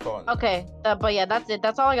next. Okay, but yeah, that's it.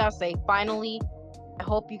 That's all I gotta say. Finally, I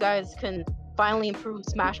hope you guys can finally improve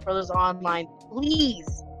Smash Brothers Online.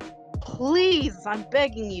 Please, I'm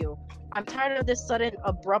begging you. I'm tired of this sudden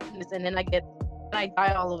abruptness, and then I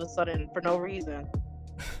die all of a sudden for no reason.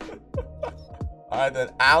 Alright then,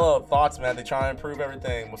 Aloe, thoughts, man. They trying to improve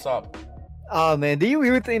everything. What's up? Oh man, do you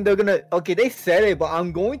really think they're gonna? Okay, they said it, but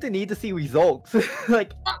I'm going to need to see results.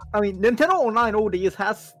 Like, I mean, Nintendo Online over the years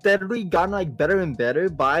has steadily gotten like better and better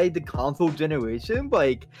by the console generation. But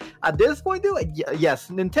like at this point, though, like, yes,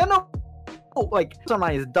 Nintendo like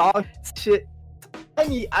Online is dog shit.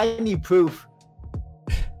 I need proof.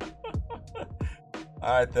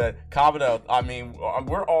 All right, then. Kabuto, I mean,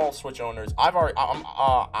 we're all Switch owners.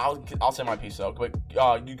 I'll say my piece though. But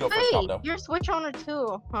you go first, Hey, Kabuto. you're a Switch owner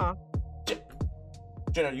too, huh?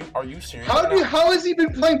 Jen, are you serious? How has he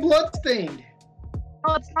been playing Bloodstained?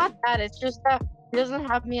 No, it's not that. It's just that he doesn't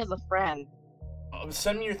have me as a friend.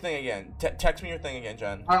 Send me your thing again. Text me your thing again,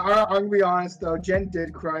 Jen. I'll be honest though, Jen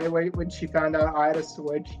did cry when she found out I had a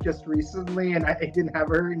Switch just recently, and I didn't have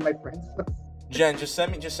her in my friends list. Jen, just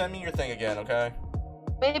send me your thing again, okay?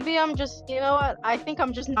 Maybe I'm just, you know what? I think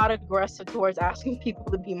I'm just not aggressive towards asking people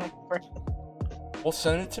to be my friend. Well,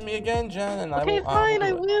 send it to me again, Jen, and Okay, fine,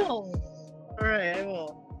 I will. will. Alright, I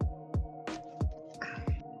will.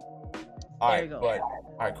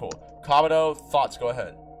 Alright, cool. Kabuto, thoughts, go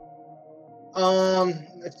ahead.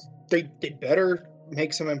 They better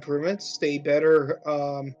make some improvements. They better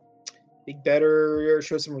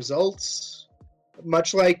show some results.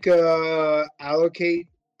 Much like Allocate,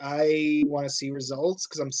 I want to see results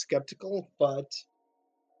because I'm skeptical. But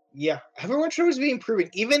yeah, everyone should be improving.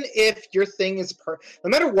 Even if your thing is no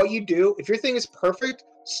matter what you do, if your thing is perfect,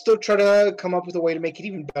 still try to come up with a way to make it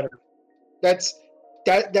even better. That's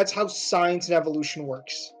how science and evolution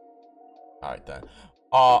works. All right then.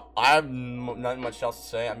 I have nothing much else to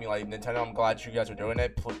say. I mean, like, Nintendo, I'm glad you guys are doing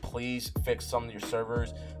it. Please fix some of your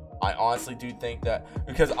servers. I honestly do think that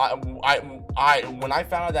because when I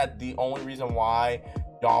found out that the only reason why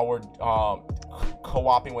y'all were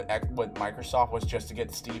co-oping with Microsoft was just to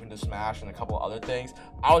get Steve into Smash and a couple of other things,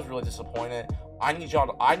 I was really disappointed. I need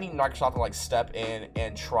Microsoft to like step in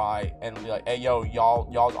and try and be like, hey yo,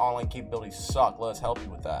 y'all's online capabilities suck. Let's help you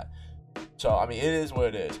with that. So I mean, it is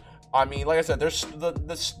what it is. I mean, like I said, there's the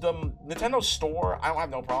Nintendo store. I don't have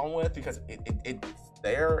no problem with because it's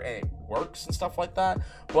there and it works and stuff like that.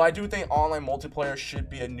 But I do think online multiplayer should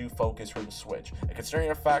be a new focus for the Switch. And considering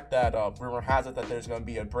the fact that rumor has it that there's going to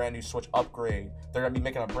be a brand new Switch upgrade, they're going to be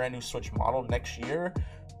making a brand new Switch model next year.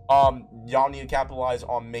 Y'all need to capitalize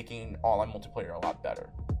on making online multiplayer a lot better.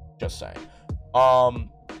 Just saying.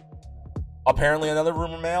 Apparently, another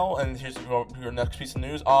rumor mill, and here's your next piece of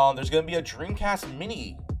news. There's going to be a Dreamcast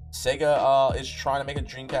Mini. Sega is trying to make a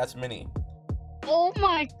Dreamcast Mini. Oh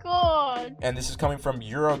my god! And this is coming from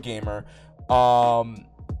Eurogamer. Well,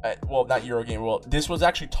 not Eurogamer. Well, this was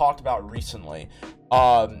actually talked about recently.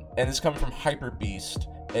 And this is coming from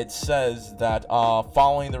HyperBeast. It says that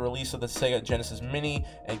following the release of the Sega Genesis Mini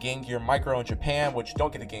and Game Gear Micro in Japan, which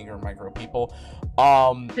don't get the Game Gear Micro, people,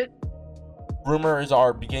 rumors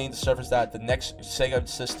are beginning to surface that the next Sega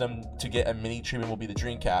system to get a mini treatment will be the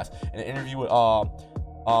Dreamcast. In an interview with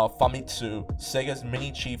Famitsu, Sega's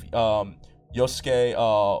mini chief Yosuke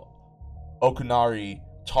Okunari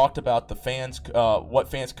talked about the fans, what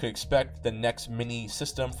fans could expect the next mini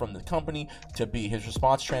system from the company to be. His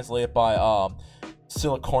response, translated by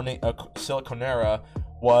Siliconera,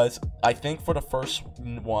 was, "I think for the first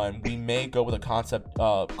one, we may go with a concept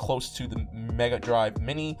close to the Mega Drive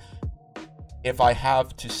Mini. If I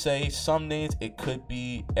have to say some names, it could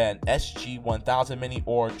be an SG-1000 Mini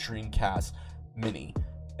or Dreamcast Mini."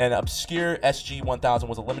 An obscure SG-1000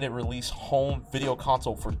 was a limited release home video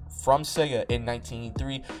console from Sega in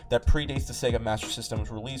 1983 that predates the Sega Master System was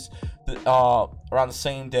released around the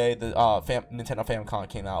same day the Nintendo Famicom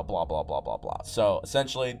came out, blah blah blah blah blah. So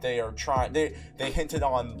essentially they hinted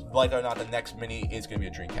on whether or not the next Mini is going to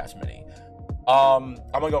be a Dreamcast Mini. I'm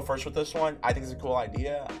going to go first with this one. I think it's a cool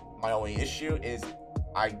idea. My only issue is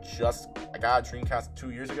I got a Dreamcast 2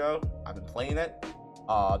 years ago. I've been playing it.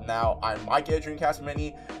 Now I might get a Dreamcast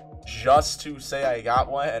Mini just to say I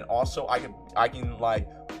got one, and also I can like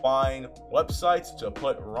find websites to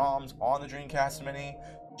put ROMs on the Dreamcast Mini,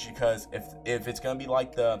 because if it's gonna be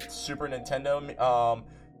like the Super Nintendo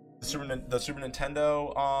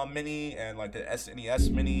Mini and like the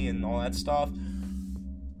SNES Mini and all that stuff,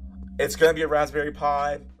 it's gonna be a Raspberry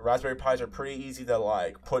Pi. Raspberry Pis are pretty easy to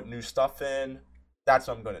like put new stuff in. That's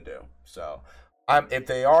what I'm gonna do. So. If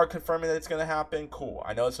they are confirming that it's going to happen, cool.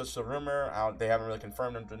 I know it's just a rumor. They haven't really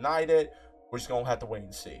confirmed or denied it. We're just going to have to wait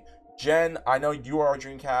and see. Jen, I know you are a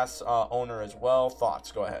Dreamcast owner as well.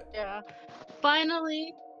 Thoughts? Go ahead. Yeah.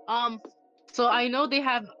 Finally, so I know they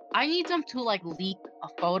have... I need them to, like, leak a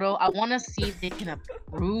photo. I want to see if they can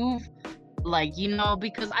approve, like, you know,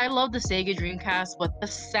 because I love the Sega Dreamcast, but the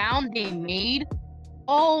sound they made...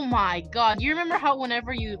 Oh my god! You remember how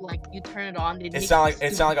whenever you turn it on, it sound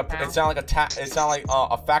like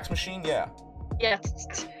a fax machine? Yeah.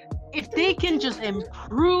 Yes. If they can just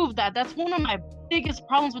improve that, that's one of my biggest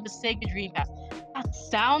problems with the Sega Dreamcast. That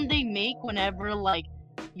sound they make whenever like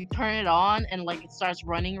you turn it on and like it starts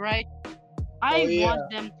running right. I want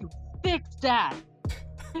them to fix that.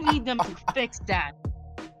 need them to fix that.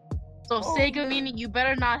 So Sega, meaning you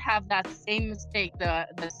better not have that same mistake the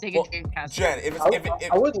Sega Dreamcast. Jen,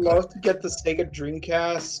 I would love to get the Sega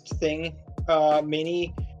Dreamcast thing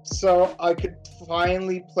mini, so I could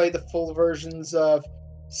finally play the full versions of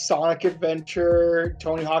Sonic Adventure,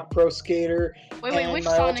 Tony Hawk Pro Skater, Wait, which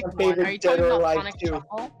my Sonic all-time one? Are favorite you Dead talking or about Alive Sonic 2.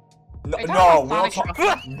 Shuffle?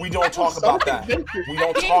 We don't talk about that. We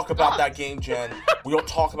don't talk about that game, Jen. We don't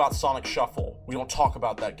talk about Sonic Shuffle. We don't talk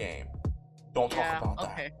about that game. Don't talk about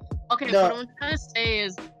that. Okay, No. what I'm trying to say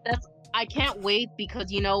is I can't wait because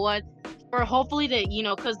you know what? For hopefully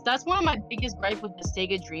because that's one of my biggest gripe with the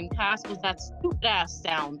Sega Dreamcast was that stupid ass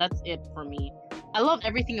sound. That's it for me. I love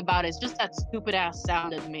everything about it. It's just that stupid ass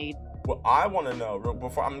sound it made. What I want to know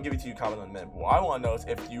before I'm gonna give it to you, comment in a minute. What I want to know is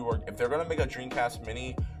if they're gonna make a Dreamcast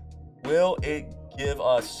Mini, will it give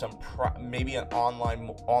us some maybe an online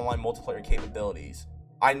multiplayer capabilities?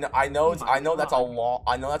 I know that's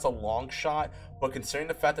a long shot, but considering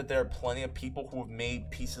the fact that there are plenty of people who have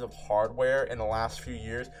made pieces of hardware in the last few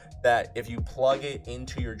years that if you plug it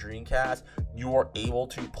into your Dreamcast, you are able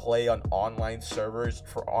to play on online servers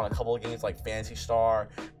on a couple of games like Phantasy Star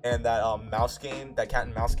and that mouse game, that cat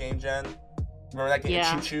and mouse game, Jen. Remember that game,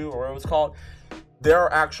 Choo Choo, or what it was called? There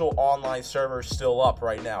are actual online servers still up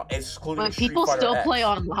right now, excluding But Street people Fighter still X. play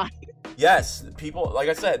online. Yes, people, like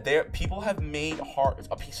I said, people have made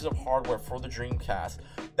pieces of hardware for the Dreamcast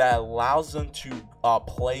that allows them to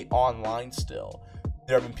play online still.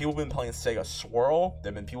 There have been people who've been playing Sega Swirl. There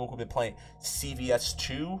have been people who've been playing CVS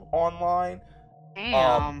 2 online.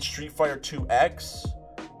 Damn. Street Fighter 2X.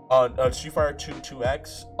 Street Fighter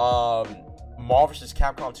 2X. Marvel vs.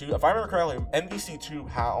 Capcom 2. If I remember correctly, MVC 2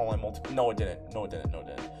 had online multiplayer. No, it didn't.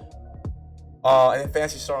 And then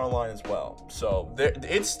Phantasy Star Online as well. So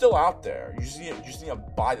it's still out there. You just need to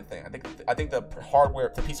buy the thing. I think the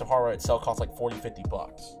piece of hardware itself costs like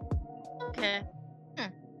 $40-$50. Okay.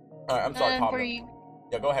 Alright, I'm sorry, Kabuto.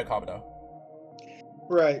 Yeah, go ahead, Kabuto.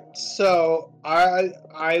 Right. So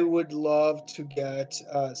I would love to get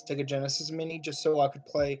Sega Genesis Mini just so I could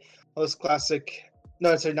play those classic.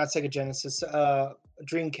 No, sorry, not Sega Genesis.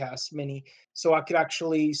 Dreamcast Mini, so I could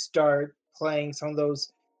actually start playing some of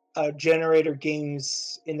those generator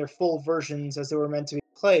games in their full versions as they were meant to be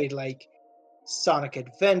played, like Sonic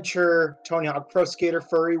Adventure, Tony Hawk Pro Skater,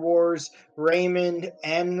 Furry Wars, Raymond,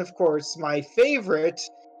 and of course my favorite,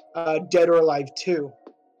 Dead or Alive 2.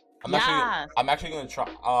 I'm actually gonna try.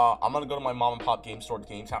 I'm gonna go to my mom and pop game store,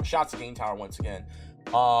 Game Tower. Shouts to Game Tower once again.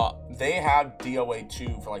 They have DOA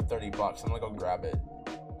 2 for like $30. I'm gonna go grab it.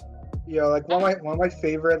 Yeah, like one of my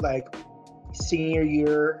favorite like senior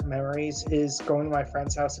year memories is going to my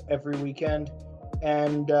friend's house every weekend,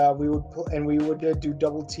 and we would do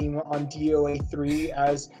double team on DOA 3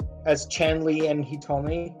 as Chanley and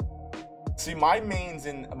Hitomi. See, my mains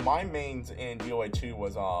in DOA 2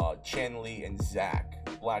 was Chanley and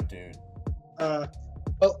Zach, black dude. Well,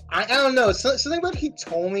 I don't know. Something about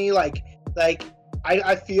Hitomi, like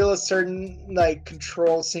I feel a certain like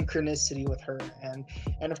control synchronicity with her, and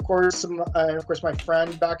of course my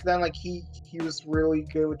friend back then, like he was really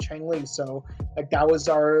good with Chang Li, so like that was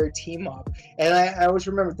our team up. And I always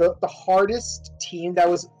remember the hardest team that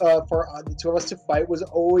was for the two of us to fight was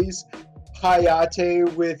always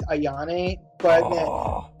Hayate with Ayane, but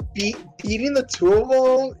man, beating the two of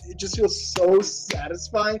them, it just feels so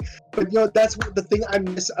satisfying. But that's the thing I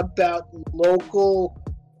miss about local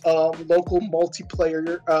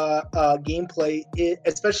multiplayer gameplay,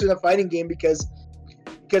 especially in a fighting game, because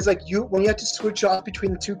like when you have to switch off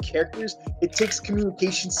between the two characters, it takes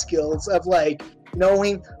communication skills of like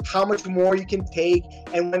knowing how much more you can take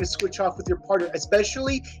and when to switch off with your partner,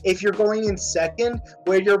 especially if you're going in second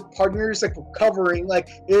where your partner is like recovering. Like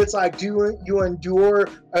it's like, do you endure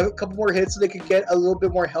a couple more hits so they could get a little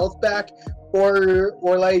bit more health back, or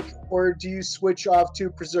do you switch off to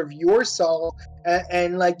preserve yourself?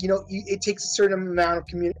 And like it takes a certain amount of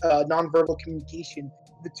nonverbal communication,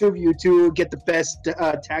 the two of you, to get the best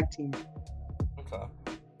tag team. Okay.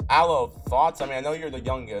 Aloe, thoughts? I mean, I know you're the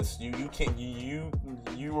youngest. You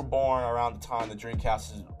were born around the time the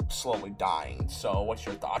Dreamcast is slowly dying. So, what's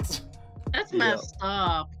your thoughts? That's messed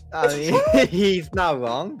up. I mean, he's not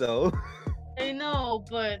wrong though. I know,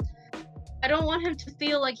 but I don't want him to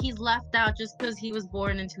feel like he's left out just because he was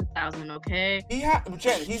born in 2000. Okay?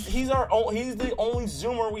 Jen, he's the only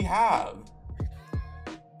Zoomer we have.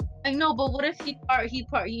 I know, but what if he's part of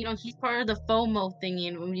the FOMO thingy,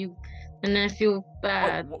 and then I feel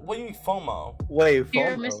bad. What do you mean FOMO? Wait,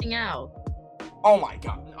 Fear of FOMO? missing out. Oh my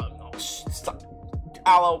god, no, stop.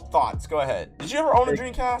 Aloe, thoughts, go ahead. Did you ever own a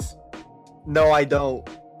Dreamcast? No, I don't.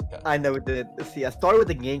 Okay. I never did. See, I started with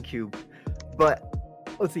the GameCube, but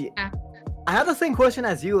let's see. I had the same question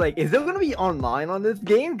as you. Like, is there gonna be online on this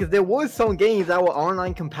game? Because there was some games that were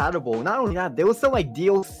online compatible. Not only that, there was some like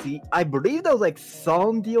DLC. I believe there was like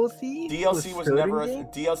some DLC. DLC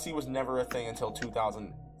was never a thing until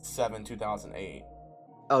 2007, 2008.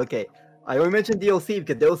 Okay, I only mentioned DLC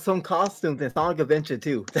because there was some costumes in Sonic Adventure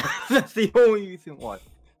too. That's the only reason why.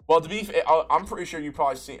 Well, to be fair, I'm pretty sure you've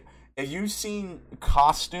probably seen. If you've seen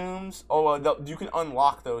costumes, you can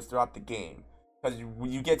unlock those throughout the game. Because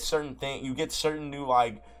you get certain new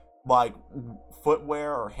like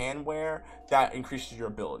footwear or handwear that increases your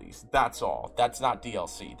abilities. That's all. That's not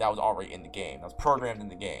DLC. That was already in the game. That was programmed in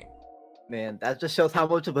the game. Man, that just shows how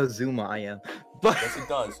much of a Zoomer I am. But yes, it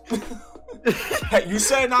does. Hey, you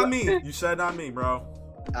said not me. You said not me, bro.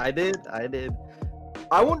 I did. I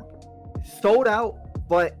want sold out.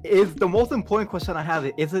 But is the most important question I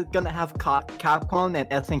have is it gonna have Capcom and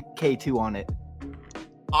SNK 2 on it?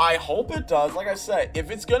 I hope it does. Like I said, if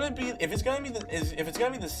it's gonna be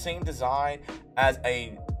the same design as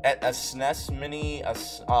a SNES Mini,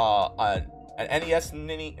 an NES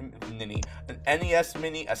Mini, an NES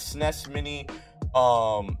Mini, a SNES Mini,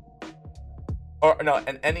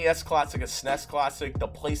 an NES Classic, a SNES Classic, the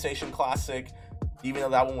PlayStation Classic, even though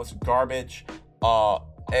that one was garbage,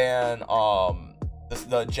 and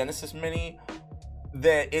the Genesis Mini,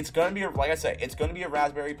 then it's gonna be, like I said, it's gonna be a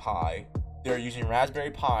Raspberry Pi. They're using Raspberry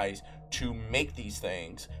Pis to make these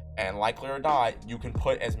things, and likely or not, you can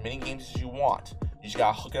put as many games as you want. You just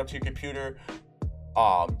gotta hook it up to your computer,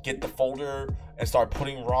 get the folder, and start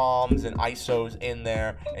putting ROMs and ISOs in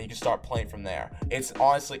there, and you can start playing from there. It's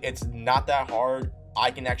not that hard. I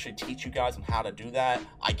can actually teach you guys on how to do that.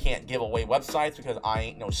 I can't give away websites because I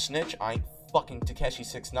ain't no snitch. I ain't fucking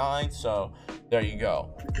Takeshi69, so there you go.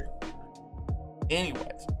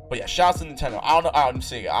 Anyways, but yeah, shouts to Nintendo. I don't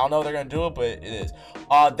know if they're gonna do it, but it is.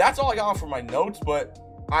 That's all I got for my notes. But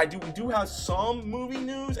we do have some movie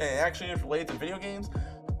news, and actually it's related to video games.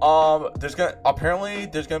 There's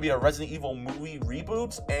gonna be a Resident Evil movie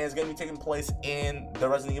reboot, and it's gonna be taking place in the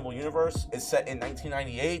Resident Evil universe. It's set in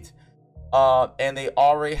 1998, and they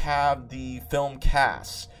already have the film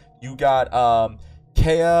cast. You got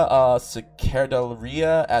Kea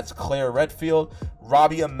Scardella as Claire Redfield,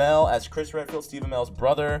 Robbie Amell as Chris Redfield, Steve Amell's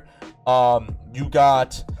brother. You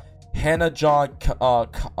got Hannah John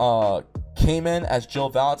Kamen as Jill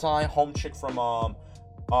Valentine, home chick from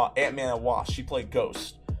Ant-Man and Wasp. She played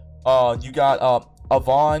Ghost. You got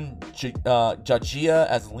Yvonne Jadzia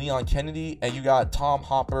as Leon Kennedy, and you got Tom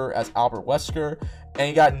Hopper as Albert Wesker, and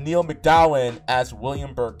you got Neil McDowan as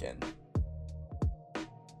William Birkin.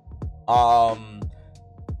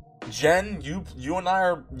 Jen, you and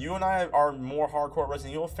I are more hardcore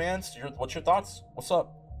Resident Evil fans. What's your thoughts? What's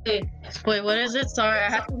up? Wait, what is it? Sorry, I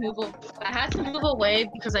had to move away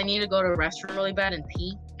because I need to go to the restroom really bad and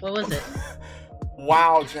pee. What was it?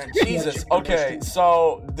 Wow, Jen, Jesus. Okay,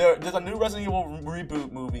 so there's a new Resident Evil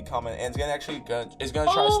reboot movie coming, and it's gonna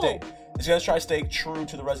try to stay true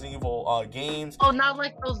to the Resident Evil games. Oh, not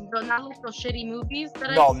like those shitty movies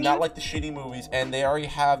that No, not like the shitty movies, and they already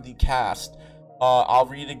have the cast. I'll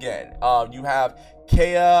read it again. You have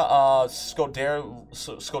Kea Scodelario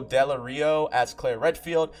as Claire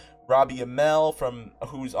Redfield, Robbie Amell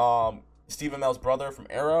who's Steve Amell's brother from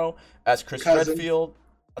Arrow as Chris Redfield.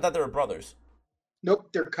 I thought they were brothers.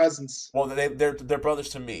 Nope, they're cousins. Well, they're brothers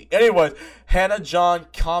to me. Anyways, Hannah John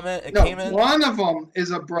Kamen. One of them is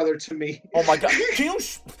a brother to me. Oh my god!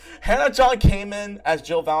 Hannah John Kamen as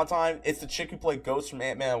Jill Valentine. It's the chick who played Ghost from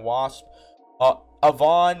Ant-Man and Wasp.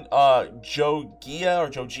 Yvonne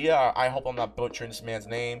Jogia, I hope I'm not butchering this man's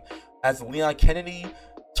name, as Leon Kennedy,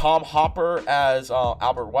 Tom Hopper as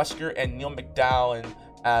Albert Wesker, and Neil McDowan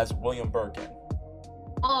as William Birkin.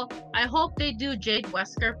 Oh, I hope they do Jake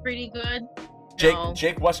Wesker pretty good.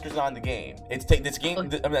 Jake Wesker's not in the game. It's not the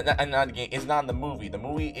game. It's not in the movie. The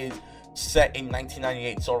movie is set in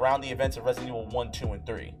 1998, so around the events of Resident Evil 1, 2, and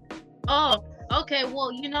 3. Oh, okay.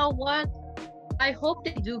 Well, you know what? I hope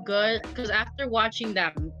they do good, because after watching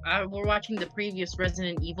that, we're watching the previous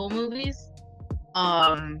Resident Evil movies.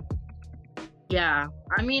 Yeah.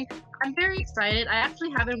 I mean, I'm very excited. I actually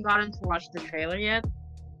haven't gotten to watch the trailer yet.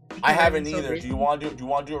 I haven't either. Do you want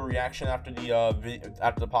to do a reaction after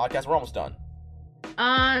the podcast? We're almost done.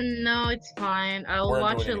 No, it's fine. I'll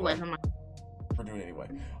watch it later. We're doing it anyway.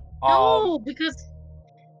 No, because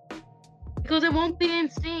it won't be in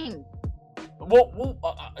sync. Well,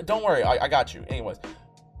 don't worry. I got you. Anyways.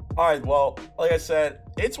 Alright, well, like I said,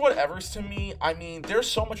 it's whatever's to me. I mean, there's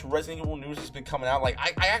so much Resident Evil news that's been coming out. Like,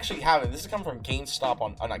 I actually haven't. This is coming from GameSpot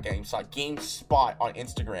on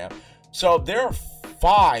Instagram. So there are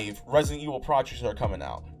 5 Resident Evil projects that are coming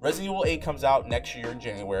out. Resident Evil 8 comes out next year in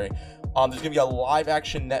January. There's going to be a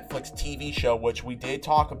live-action Netflix TV show, which we did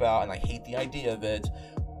talk about, and I hate the idea of it,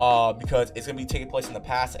 because it's going to be taking place in the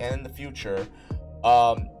past and in the future.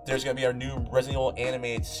 There's going to be a new Resident Evil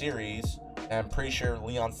animated series, and I'm pretty sure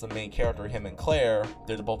Leon's the main character, him and Claire.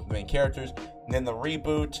 They're both the main characters. And then the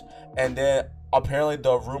reboot, and then apparently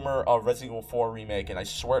the rumor of Resident Evil 4 remake, and I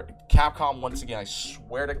swear, Capcom, once again, I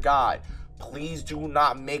swear to God, please do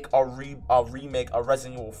not make a remake of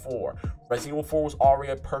Resident Evil 4. Resident Evil 4 was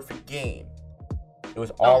already a perfect game. It was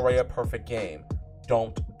already a perfect game.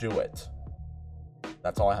 Don't do it.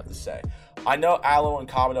 That's all I have to say. I know Aloe and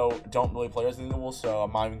Kamado don't really play Resident Evil, so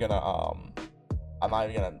I'm not even gonna, oh,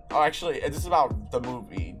 actually, this is about the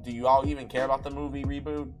movie. Do you all even care about the movie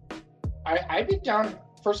reboot? I'd be down.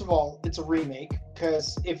 First of all, it's a remake,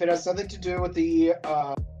 because if it has something to do with the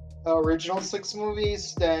original 6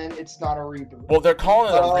 movies, then it's not a reboot. Well, they're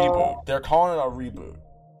calling it a reboot. They're calling it a reboot.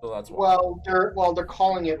 So that's why. They're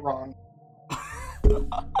calling it wrong.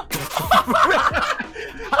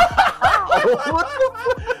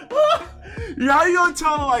 Yeah, how you gonna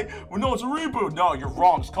tell them, like, well, no, it's a reboot? No, you're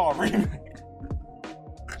wrong. It's called a remake.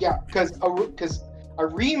 Yeah, because a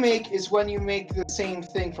remake is when you make the same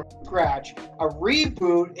thing from scratch. A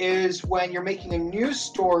reboot is when you're making a new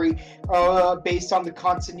story based on the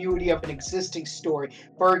continuity of an existing story.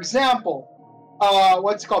 For example,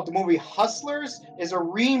 what's it called? The movie Hustlers is a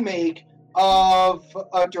remake of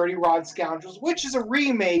Dirty Rotten Scoundrels, which is a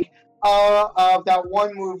remake of that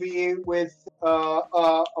one movie with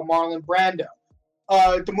Marlon Brando.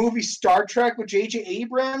 The movie Star Trek with J.J.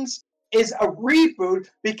 Abrams is a reboot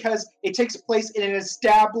because it takes place in an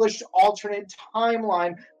established alternate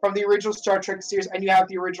timeline from the original Star Trek series, and you have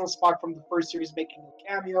the original Spock from the first series making a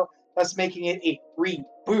cameo, thus making it a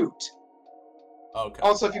reboot. Okay.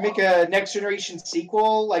 Also, if you make a Next Generation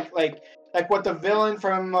sequel, like what the villain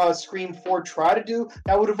from Scream 4 tried to do,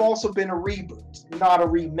 that would have also been a reboot, not a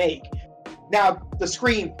remake. Now, the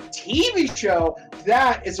Scream TV show,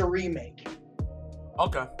 that is a remake.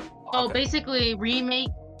 Okay. So basically, remake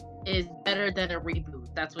is better than a reboot.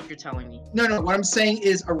 That's what you're telling me. No. What I'm saying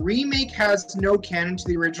is a remake has no canon to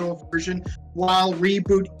the original version, while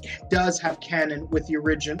reboot does have canon with the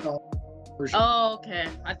original version. Oh, okay.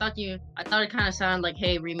 I thought it kind of sounded like,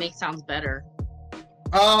 hey, remake sounds better.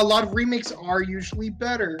 A lot of remakes are usually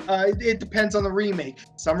better. It depends on the remake.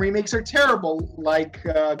 Some remakes are terrible, like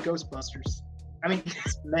Ghostbusters. I mean,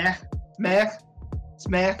 it's meh.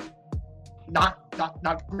 Not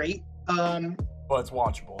great. But it's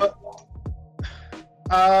watchable.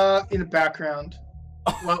 In the background,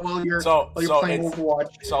 while you're playing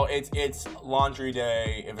Overwatch. So it's laundry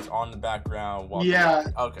day if it's on the background. Yeah.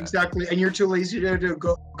 Okay. Exactly. And you're too lazy to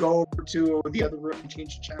go over to the other room and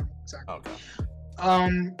change the channel. Exactly. Okay.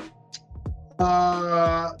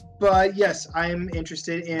 But yes, I'm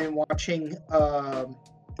interested in watching the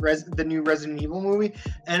new Resident Evil movie,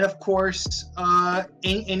 and of course,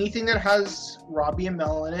 anything that has Robbie and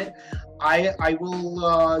Mel in it, I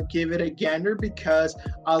will give it a gander because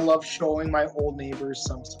I love showing my old neighbors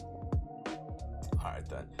some stuff. All right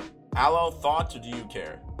then. Aloe, thoughts, or do you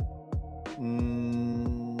care?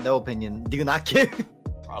 No opinion. Do you not care?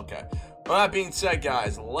 Okay. With that being said,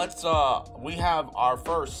 guys, let's we have our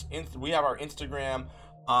Instagram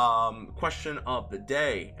question of the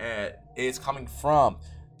day, and it's coming from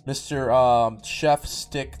Mr. Chef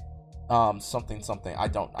Stick something. I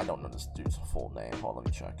don't know this dude's full name. Hold on, let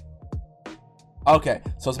me check. Okay,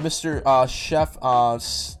 so it's Mr. Chef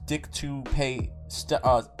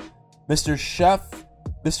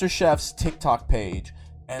Mr. Chef's TikTok page,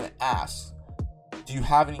 and it asks, do you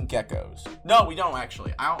have any geckos? No, we don't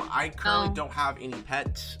actually. I currently don't have any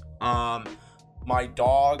pets. My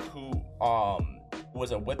dog, who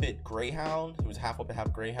was a Whippet Greyhound, he was half Whippet,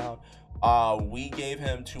 half Greyhound. We gave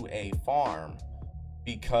him to a farm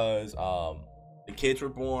because the kids were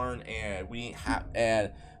born, and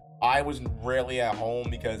I was rarely at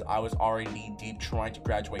home because I was already knee deep trying to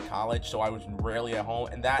graduate college, so I was rarely at home.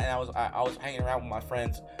 And I was hanging around with my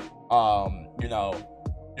friends,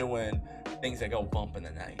 doing things that go bump in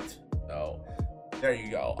the night. So there you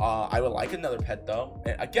go. I would like another pet though.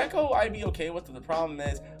 A gecko I'd be okay with. The problem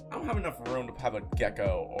is I don't have enough room to have a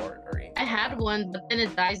gecko or anything. I had one, but then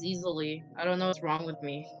it dies easily. I don't know what's wrong with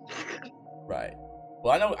me. Right.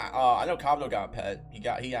 Well, I know Kabno got a pet. He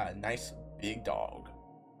got a nice big dog.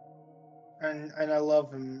 And I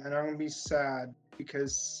love him, and I'm gonna be sad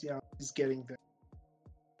because he's getting there.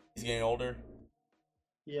 He's getting older.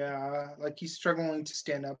 Yeah, like he's struggling to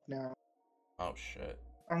stand up now. Oh shit.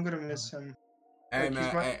 I'm gonna miss him. And,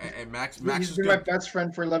 Max is been good. my best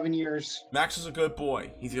friend for 11 years. Max is a good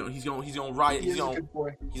boy. He's gonna ride. He's a good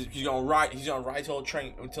boy. He's gonna ride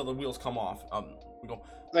until the wheels come off.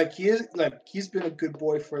 He's been a good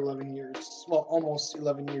boy for 11 years. Well, almost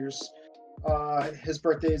 11 years. His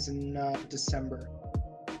birthday is in December.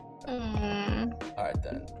 All right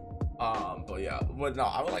then. But yeah, but no,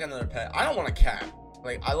 I would like another pet. I don't want a cat.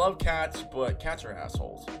 Like, I love cats, but cats are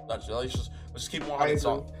assholes. Let's just keep one.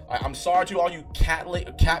 I'm sorry to all you cat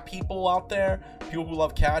people out there, people who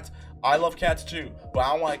love cats. I love cats too, but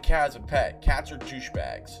I don't want a cat as a pet. Cats are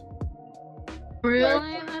douchebags.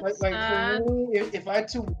 Really? For me, if I had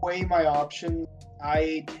to weigh my options,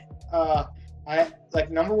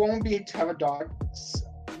 number one would be to have a dog.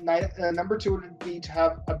 Number two would be to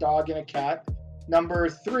have a dog and a cat. Number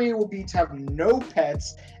three would be to have no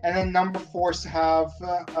pets, and then number four is to have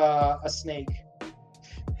a snake.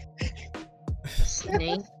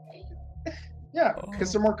 Snake? Yeah,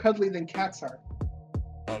 because they're more cuddly than cats are.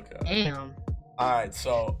 Okay. Damn. Alright,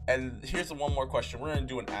 so, and here's one more question. We're going to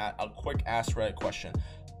do a quick Ask Reddit question.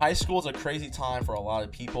 High school is a crazy time for a lot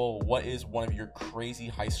of people. What is one of your crazy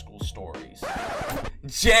high school stories?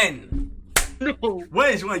 Jen! No.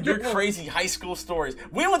 What is one of your crazy high school stories?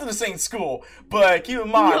 We went to the same school, but keep in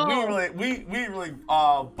mind, we really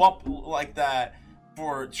bumped like that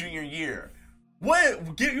for junior year.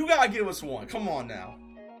 You gotta give us one. Come on now.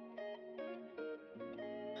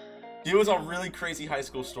 Give us a really crazy high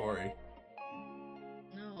school story.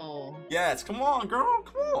 No. Yes, come on, girl.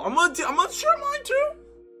 Come on. I'm gonna share mine too.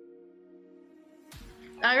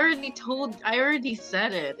 I already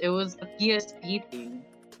said it. It was the PSP thing.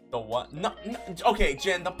 The what? No, okay,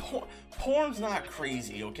 Jen, the porn's not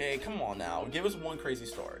crazy, okay? Come on now. Give us one crazy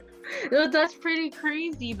story. No, that's pretty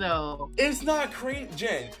crazy though. It's not crazy,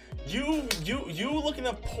 Jen. You looking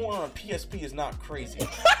at porn on a PSP is not crazy.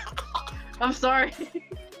 I'm sorry.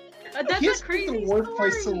 That's a crazy the worst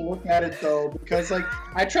place to look at it though, because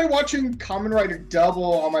I tried watching Kamen Rider Double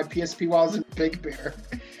on my PSP while I was in Big Bear.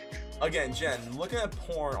 Again, Jen, looking at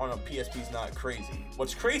porn on a PSP is not crazy.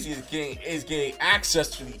 What's crazy is getting access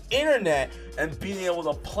to the internet and being able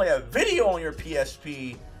to play a video on your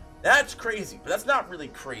PSP. That's crazy, but that's not really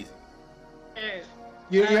crazy.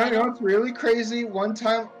 You know what's really crazy? One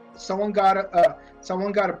time, someone got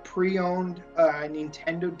a pre-owned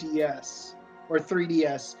Nintendo DS or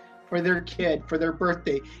 3DS for their kid for their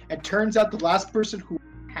birthday. And turns out the last person who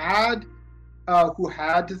had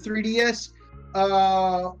the 3DS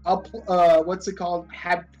what's it called?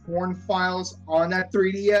 Had porn files on that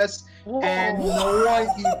 3DS, and no one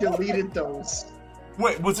deleted those.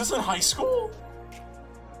 Wait, was this in high school?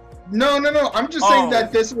 No. I'm just saying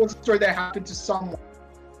that this was a story that happened to someone.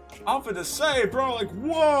 I'm finna say, bro, like,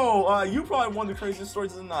 whoa, you probably one of the craziest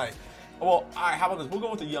stories of the night. Well, alright, how about this? We'll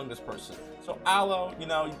go with the youngest person. So, Aloe,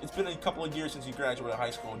 it's been a couple of years since you graduated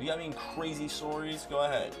high school. Do you have any crazy stories? Go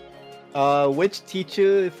ahead. Which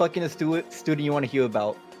teacher fucking a student you want to hear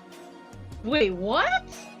about? Wait, what?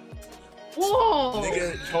 Whoa!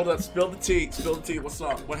 Nigga, hold up, spill the tea, what's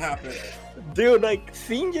up? What happened? Dude,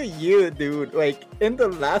 senior year, dude, in the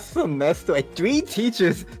last semester, 3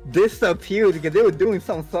 teachers disappeared because they were doing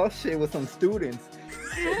some soft shit with some students.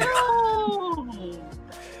 No!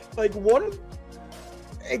 One...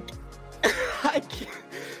 I can't...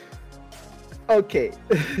 Okay.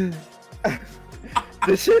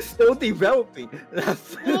 The shit's still developing.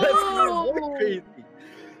 That's really crazy.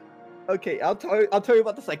 Okay, I'll tell you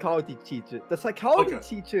about the psychology teacher. The psychology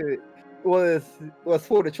teacher was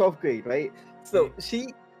for the 12th grade, right? So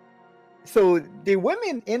the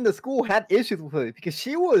women in the school had issues with her because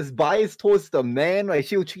she was biased towards the men.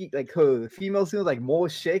 She would treat her female students more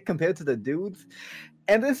shit compared to the dudes.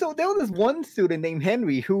 And then so there was this one student named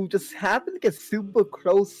Henry who just happened to get super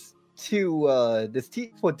close to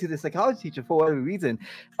the psychology teacher for whatever reason.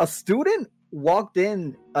 A student walked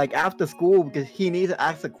in after school because he needs to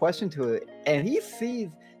ask a question to her, and he sees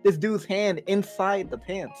this dude's hand inside the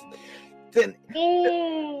pants. Then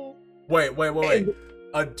wait.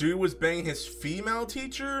 A dude was banging his female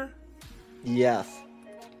teacher? Yes.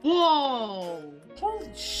 Whoa! Holy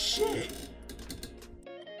shit!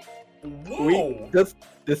 Whoa!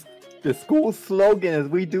 The school slogan is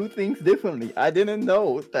 "We do things differently." I didn't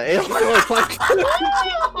know that. Oh my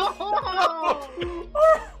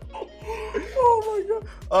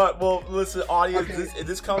god! Well, listen, audience. Okay.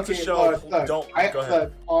 This comes to show. Go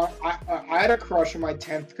ahead. I had a crush on my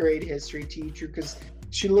 10th grade history teacher because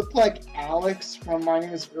she looked like Alex from My Name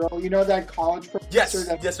Is Earl. You know that college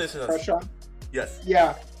professor yes. Crush on? Yes.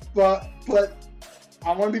 Yeah, but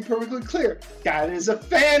I want to be perfectly clear. That is a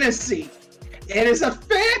fantasy. It is a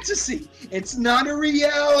fantasy. It's not a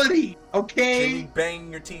reality. Okay? Can you bang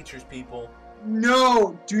your teachers, people?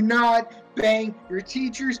 No, do not bang your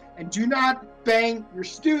teachers and do not bang your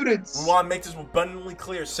students. We want to make this abundantly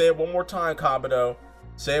clear. Say it one more time, Kabuto.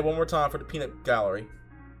 Say it one more time for the peanut gallery.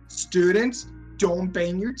 Students, don't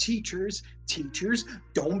bang your teachers. Teachers,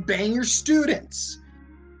 don't bang your students.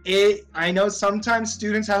 I know sometimes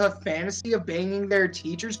students have a fantasy of banging their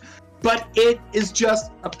teachers, but it is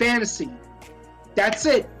just a fantasy. That's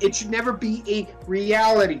it. It should never be a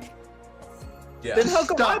reality. Yeah. Then how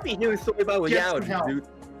come I be hearing stories about reality, dude?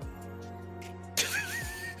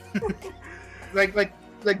 like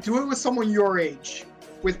do it with someone your age,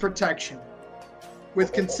 with protection,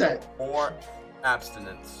 with consent, or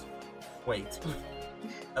abstinence. Wait.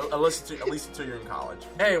 At least until you're in college.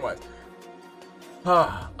 Anyways.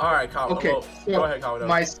 All right, Kabuto. Okay, so go ahead,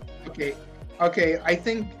 Kabuto. Okay. I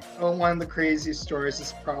think one of the craziest stories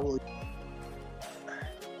is probably.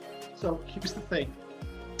 So here's the thing.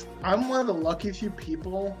 I'm one of the lucky few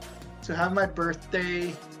people to have my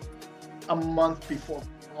birthday a month before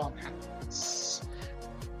prom happens.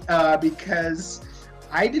 Because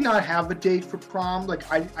I did not have a date for prom. Like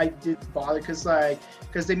I didn't bother because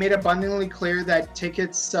they made abundantly clear that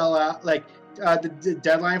tickets sell out. Like the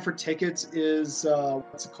deadline for tickets is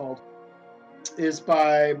what's it called? Is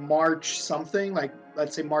by March something. Like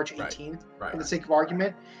let's say March 18th, for the sake of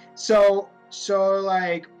argument. So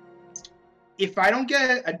like. If I don't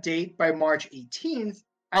get a date by March 18th,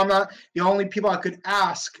 I'm not the only people I could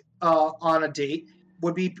ask on a date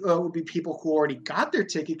would be people who already got their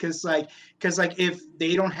ticket because if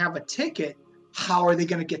they don't have a ticket, how are they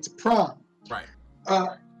going to get to prom? Right.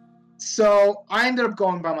 So I ended up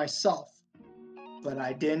going by myself, but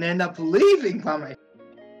I didn't end up leaving by myself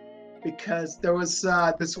because there was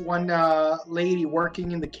this one lady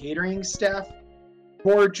working in the catering staff,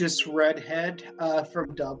 gorgeous redhead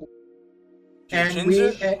from Dublin. And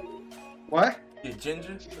ginger? What? You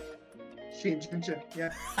ginger? She ginger,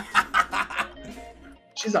 yeah.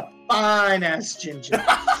 She's a fine ass ginger.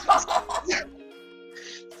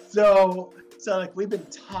 So like we've been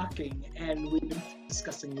talking and we've been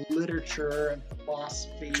discussing literature and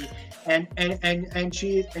philosophy and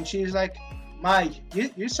she's like, Mike,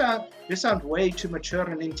 you sound way too mature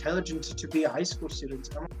and intelligent to be a high school student.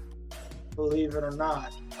 Believe it or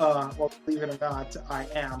not, I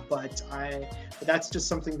am, but that's just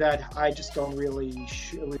something that I just don't really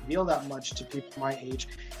reveal that much to people my age.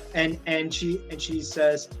 And she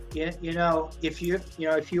says, you know, if you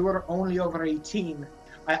were only over 18,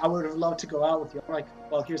 I would have loved to go out with you. I'm like,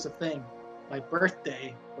 well, here's the thing, my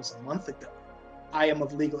birthday was a month ago. I am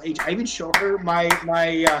of legal age. I even showed her my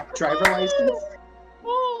driver license,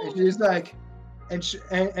 and she's like, and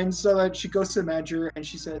so like she goes to the manager and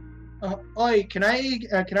she said, "Oi, can I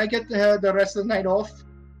get the rest of the night off?"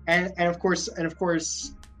 And of course, the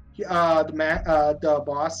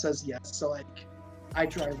boss says yes. So like, I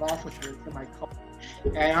drive off with her in my car,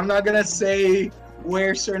 and I'm not gonna say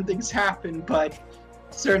where certain things happen, but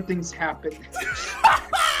certain things happen.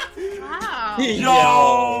 Wow.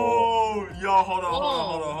 Yo, hold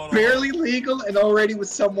on. Barely legal and already with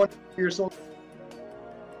someone years old.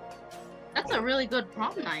 That's a really good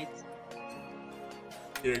prom night.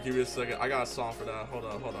 Here, give me a second. I got a song for that. Hold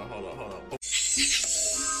on.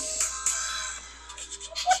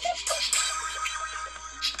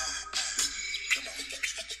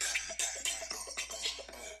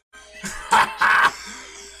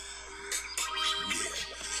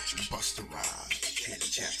 Busta Rhymes, Janet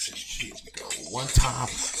Jackson, here we go. One time.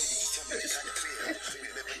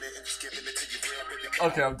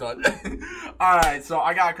 Okay, I'm done. Alright, so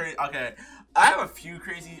I got crazy. Okay, I have a few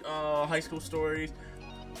crazy high school stories.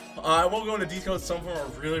 I won't go into details. Some of them are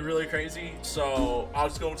really, really crazy. So I'll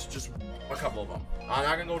just go into just a couple of them. I'm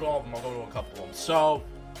not gonna go to all of them. I'll go to a couple of them. So,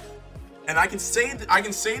 and I can say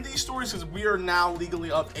these stories because we are now legally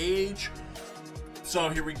of age. So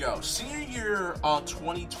here we go. Senior year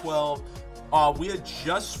 2012. We had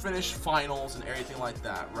just finished finals and everything like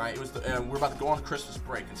that, right? It was we're about to go on Christmas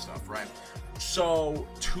break and stuff, right? So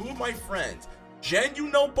two of my friends, Jen, you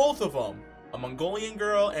know both of them, a Mongolian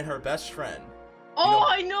girl and her best friend. Oh,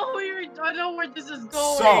 I know where this is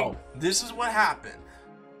going. So this is what happened.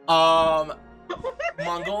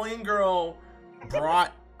 Mongolian girl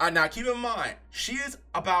brought. Now keep in mind, she is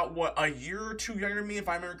about a year or two younger than me, if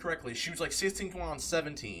I remember correctly. She was like 16 going on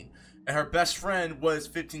 17, and her best friend was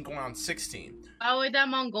 15 going on 16. By the way, that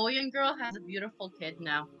Mongolian girl has a beautiful kid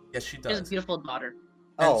now. Yes, she does. She has a beautiful daughter.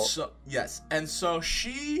 And so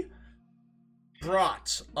she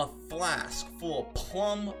brought a flask full of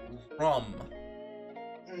plum rum.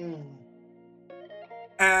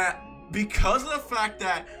 And because of the fact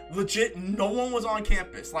that legit no one was on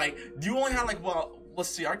campus. Like, you only had like, well, let's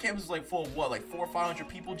see, our campus was like full of what, like 400 or 500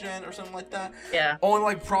 people, Jen, or something like that. Yeah. Only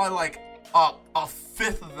like probably like a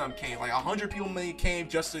fifth of them came. Like 100 people maybe came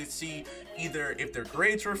just to see either if their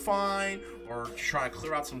grades were fine, or trying to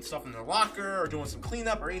clear out some stuff in their locker, or doing some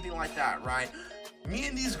cleanup, or anything like that, right? Me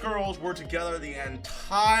and these girls were together the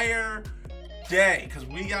entire day because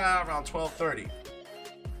we got out around 12:30.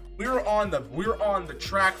 We were on the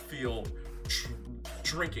track field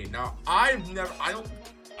drinking. Now I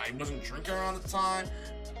wasn't drinking around the time,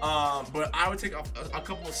 but I would take a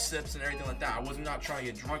couple of sips and everything like that. I was not trying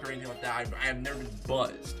to get drunk or anything like that. I have never been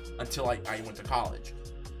buzzed until I went to college.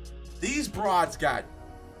 These broads got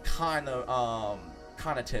kind of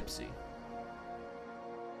tipsy.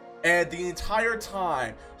 And the entire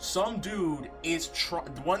time, some dude is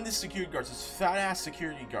one of the security guards, this fat ass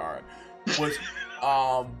security guard, was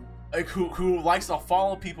who likes to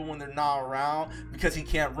follow people when they're not around because he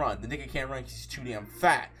can't run. The nigga can't run because he's too damn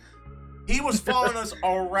fat. He was following us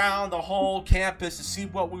around the whole campus to see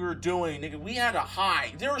what we were doing, nigga. We had to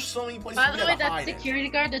hide. There were so many places we had to hide. By the way, that security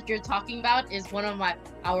guard that you're talking about is one of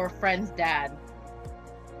our friend's dad.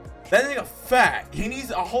 That nigga fat. He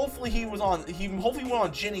needs. Hopefully he went on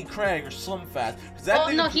Jenny Craig or Slim Fast.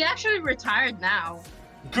 No, he actually retired now.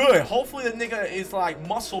 Good. Hopefully the nigga is like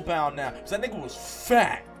muscle bound now, cause that nigga was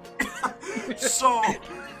fat. So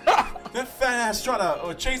that fat ass try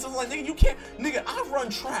to chase us like, nigga, you can't. Nigga, I run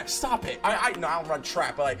track. Stop it. I don't run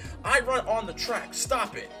track, but like I run on the track.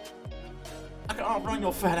 Stop it. I can outrun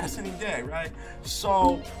your fat ass any day, right?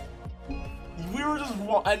 So. We were just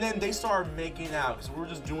and then they started making out because we were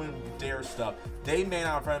just doing their stuff. They made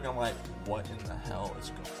out in front of me. I'm like, what in the hell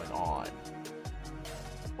is going on?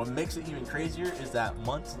 What makes it even crazier is that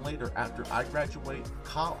months later, after I graduate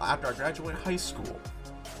high school,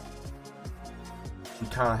 we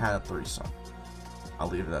kind of had a threesome. I'll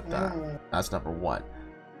leave it at that. That's number one.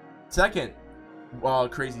 Second,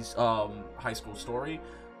 crazy high school story.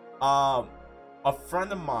 A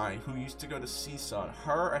friend of mine who used to go to CSUN,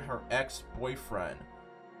 her and her ex-boyfriend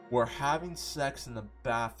were having sex in the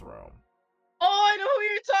bathroom. Oh, I know who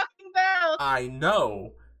you're talking about! I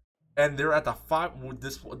know. And they're at the 500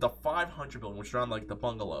 building, which is around like the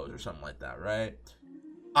bungalows or something like that, right?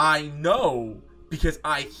 I know because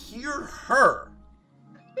I hear her.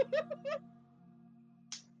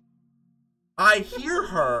 I hear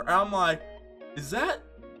her, and I'm like, is that?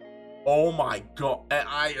 Oh my god. And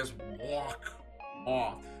I just walk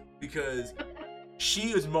off because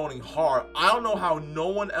she is moaning hard. I don't know how no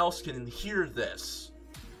one else can hear this.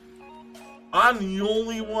 I'm the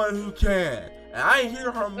only one who can. And I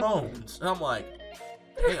hear her moans. And I'm like,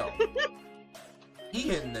 damn. He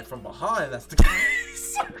hitting it from behind, that's the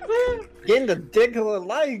case. Getting the dick of the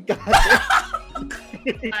light, guys.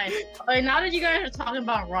 Alright, now that you guys are talking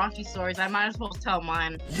about raunchy stories, I might as well tell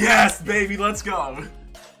mine. Yes, baby, let's go.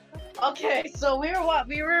 Okay, so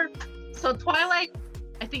so Twilight,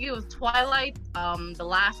 I think it was Twilight, the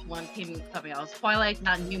last one coming out. It was Twilight,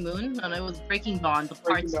 not New Moon, and it was Breaking Dawn, the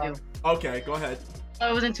part 2. Okay, go ahead. So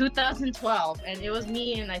it was in 2012, and it was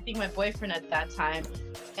me and I think my boyfriend at that time,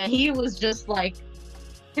 and he was just like,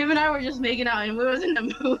 him and I were just making out, and we was in the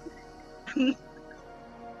mood.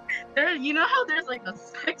 You know how there's like a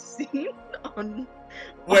sex scene on...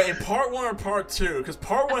 Wait, in part 1 or part 2? Because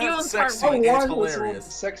part 1 has a sex scene and it's hilarious.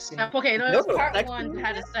 Sex scene. Okay, no, it was part 1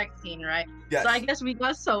 had a sex scene, right? Yes. So I guess we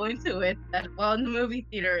got so into it that while in the movie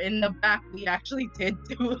theater, in the back, we actually did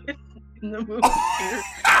do it in the movie theater.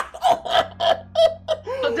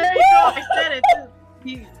 So there you go, I said it.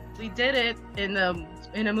 We did it in a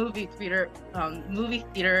movie theater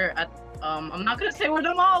at I'm not gonna say where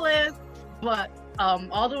the mall is, but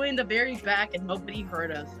all the way in the very back, and nobody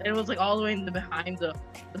heard us. It was like all the way in the behind the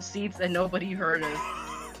seats, and nobody heard us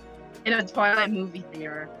in a Twilight movie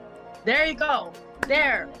theater. There you go.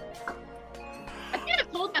 There. I think I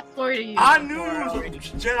told that story to you.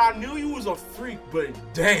 Jen, I knew you was a freak, but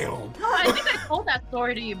damn. No, I think I told that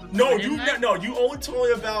story to you before. No, you only told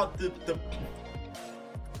me about the.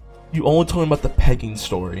 You only told me about the pegging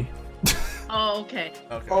story. Oh, okay.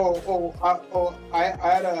 I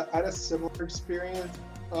had a similar experience.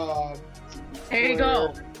 There you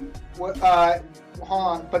go. Hold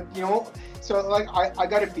on, but you know, so like I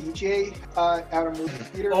got a BJ at a movie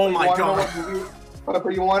theater. Oh my god!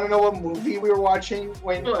 But you want to know what movie we were watching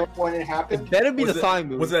when it happened? It better be the Sonic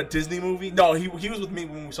movie. Was it a Disney movie? No, he was with me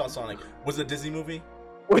when we saw Sonic. Was it a Disney movie?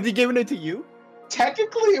 Was he giving it to you?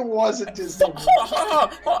 Technically, it was a Disney movie.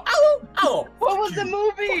 Oh, what was the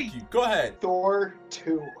movie? Fuck you. Go ahead. Thor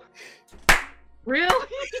 2. Really?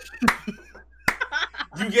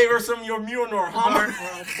 You gave her some of your Mjolnir, huh?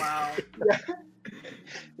 Wow.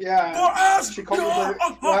 Yeah. For us, She called me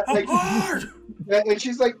hard. And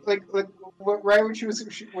she's like, right when she was,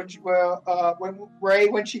 when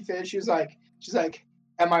she finished, she was like,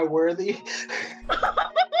 "Am I worthy?"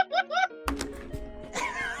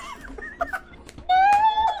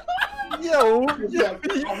 Yo, Yeah,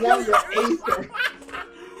 I want your aether.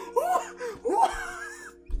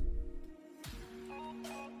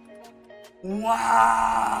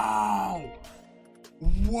 Wow.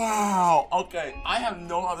 Okay, I have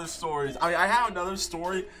no other stories. I mean, I have another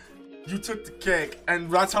story. You took the cake, and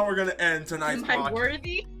that's how we're gonna end tonight's Am I podcast.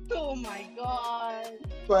 worthy? Oh my god.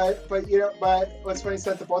 But what's funny is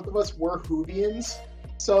that the both of us were Whovians.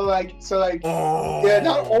 So Oh. yeah,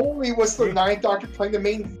 not only was the Ninth Doctor playing the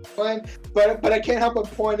main villain, but I can't help but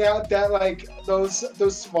point out that like those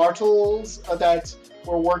Smartles that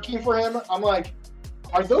were working for him, I'm like,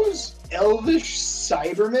 are those elvish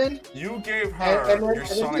Cybermen? You gave her your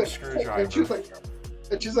sonic screwdriver.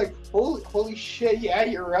 And she's like, holy shit, yeah,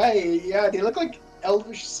 you're right. Yeah, they look like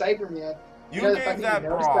elvish Cybermen. You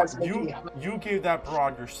gave that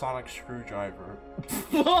broad your sonic screwdriver.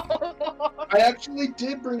 I actually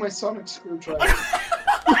did bring my sonic screwdriver.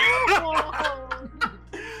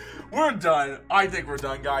 We're done. I think we're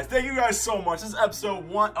done, guys. Thank you guys so much. This is episode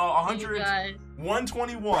 121 or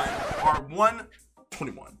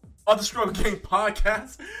 121 of the Scrub Game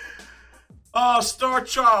podcast. Star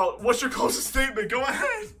Child, what's your closest statement? Go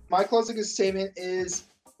ahead. My closing statement is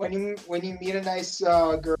when you meet a nice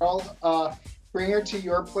girl, bring her to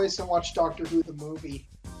your place and watch Doctor Who the movie.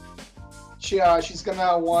 She's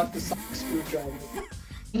gonna want the sonic screwdriver.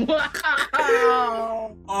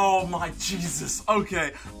 Wow. Oh my Jesus.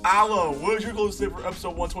 Okay, Aloe, what is your closest statement for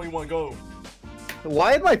episode 121? Go.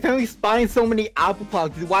 Why is my family buying so many Apple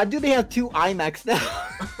products? Why do they have 2 iMacs now?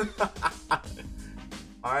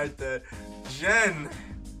 Alright then. Jen,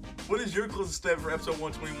 what is your closest statement for episode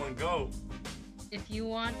 121? Go. If you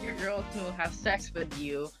want your girl to have sex with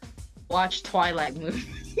you, watch Twilight movie.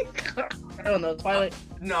 I don't know, Twilight.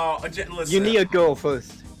 No, Jen, listen. You need a girl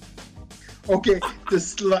first. Okay,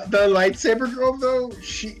 the lightsaber girl though,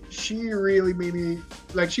 she really made me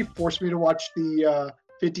she forced me to watch the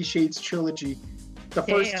 50 Shades trilogy. The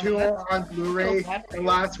first 2 are on Blu-ray, the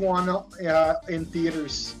last one in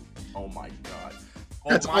theaters. Oh my god.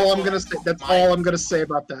 That's all I'm gonna say. That's all I'm gonna say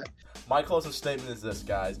about that. My closest statement is this,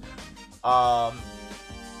 guys.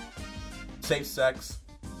 Safe sex.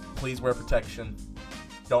 Please wear protection.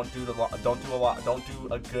 Don't do a good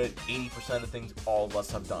 80% of things all of us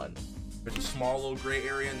have done. There's a small little gray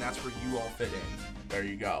area, and that's where you all fit in. There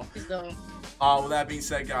you go. So, With that being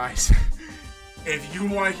said, guys, if you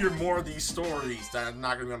want to hear more of these stories that are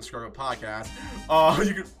not going to be on the ScrubClub podcast,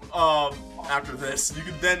 you can after this, you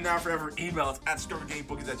can then now forever email us at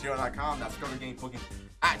scrubgamebookies@gmail.com. That's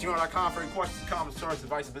scrubgamebookies@gmail.com for any questions, comments, stars,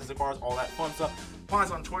 advice, business cards, all that fun stuff. Find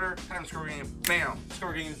us on Twitter, @ScrubGame, bam.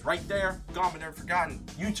 ScrubGame is right there, gone but never forgotten.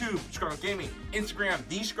 YouTube, ScrubClub Gaming. Instagram,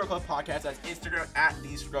 The ScrubClub Podcast. That's Instagram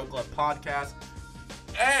 @The ScrubClub Podcast.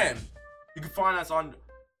 And you can find us on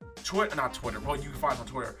Twitter, not Twitter, but you can find us on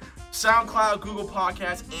Twitter. SoundCloud, Google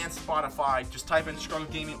Podcasts, and Spotify. Just type in ScrubClub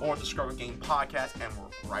Gaming or the ScrubClub Game Podcast, and we're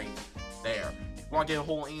right there. If you want to get a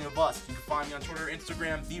hold of any of us, you can find me on Twitter,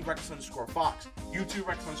 Instagram, @TheReckless_Fox, YouTube,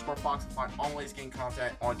 @Reckless_Fox, and find all the latest game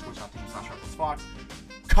content on Twitch.tv/RecklessFox.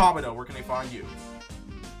 Kabuto, where can they find you?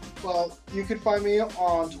 Well, you can find me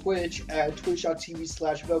on Twitch at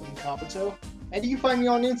twitch.tv/VoganKabuto, and you can find me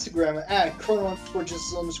on Instagram at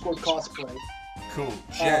chrono_cosplay. Cool.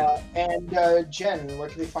 Jen. Jen, where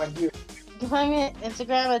can they find you? you can find me on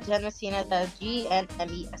Instagram at Jenmessina, that's GNMESINA,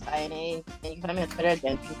 and you can find me on Twitter at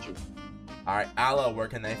JenP2. Alright, Aloe, where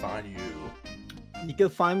can they find you? You can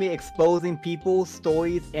find me exposing people's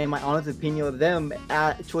stories and my honest opinion of them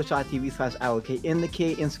at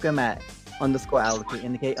twitch.tv/allocate_indicate, Instagram at _allocate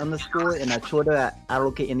indicate_, and at Twitter at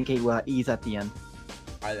allocate indicate with E's at the end.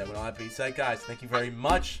 Alright, then, with all that being said, guys, thank you very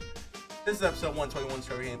much. This is episode 121 of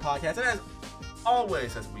the ScrubClub Game Podcast, and as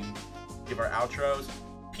always, as we give our outros,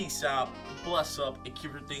 peace out, bless up, and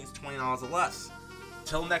keep your things $20 or less.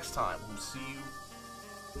 Till next time, we'll see you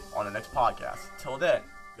on the next podcast. Till then,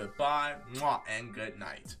 goodbye, mwah, and good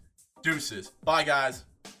night. Deuces. Bye, guys.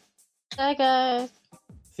 Bye, guys.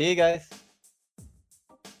 See you guys.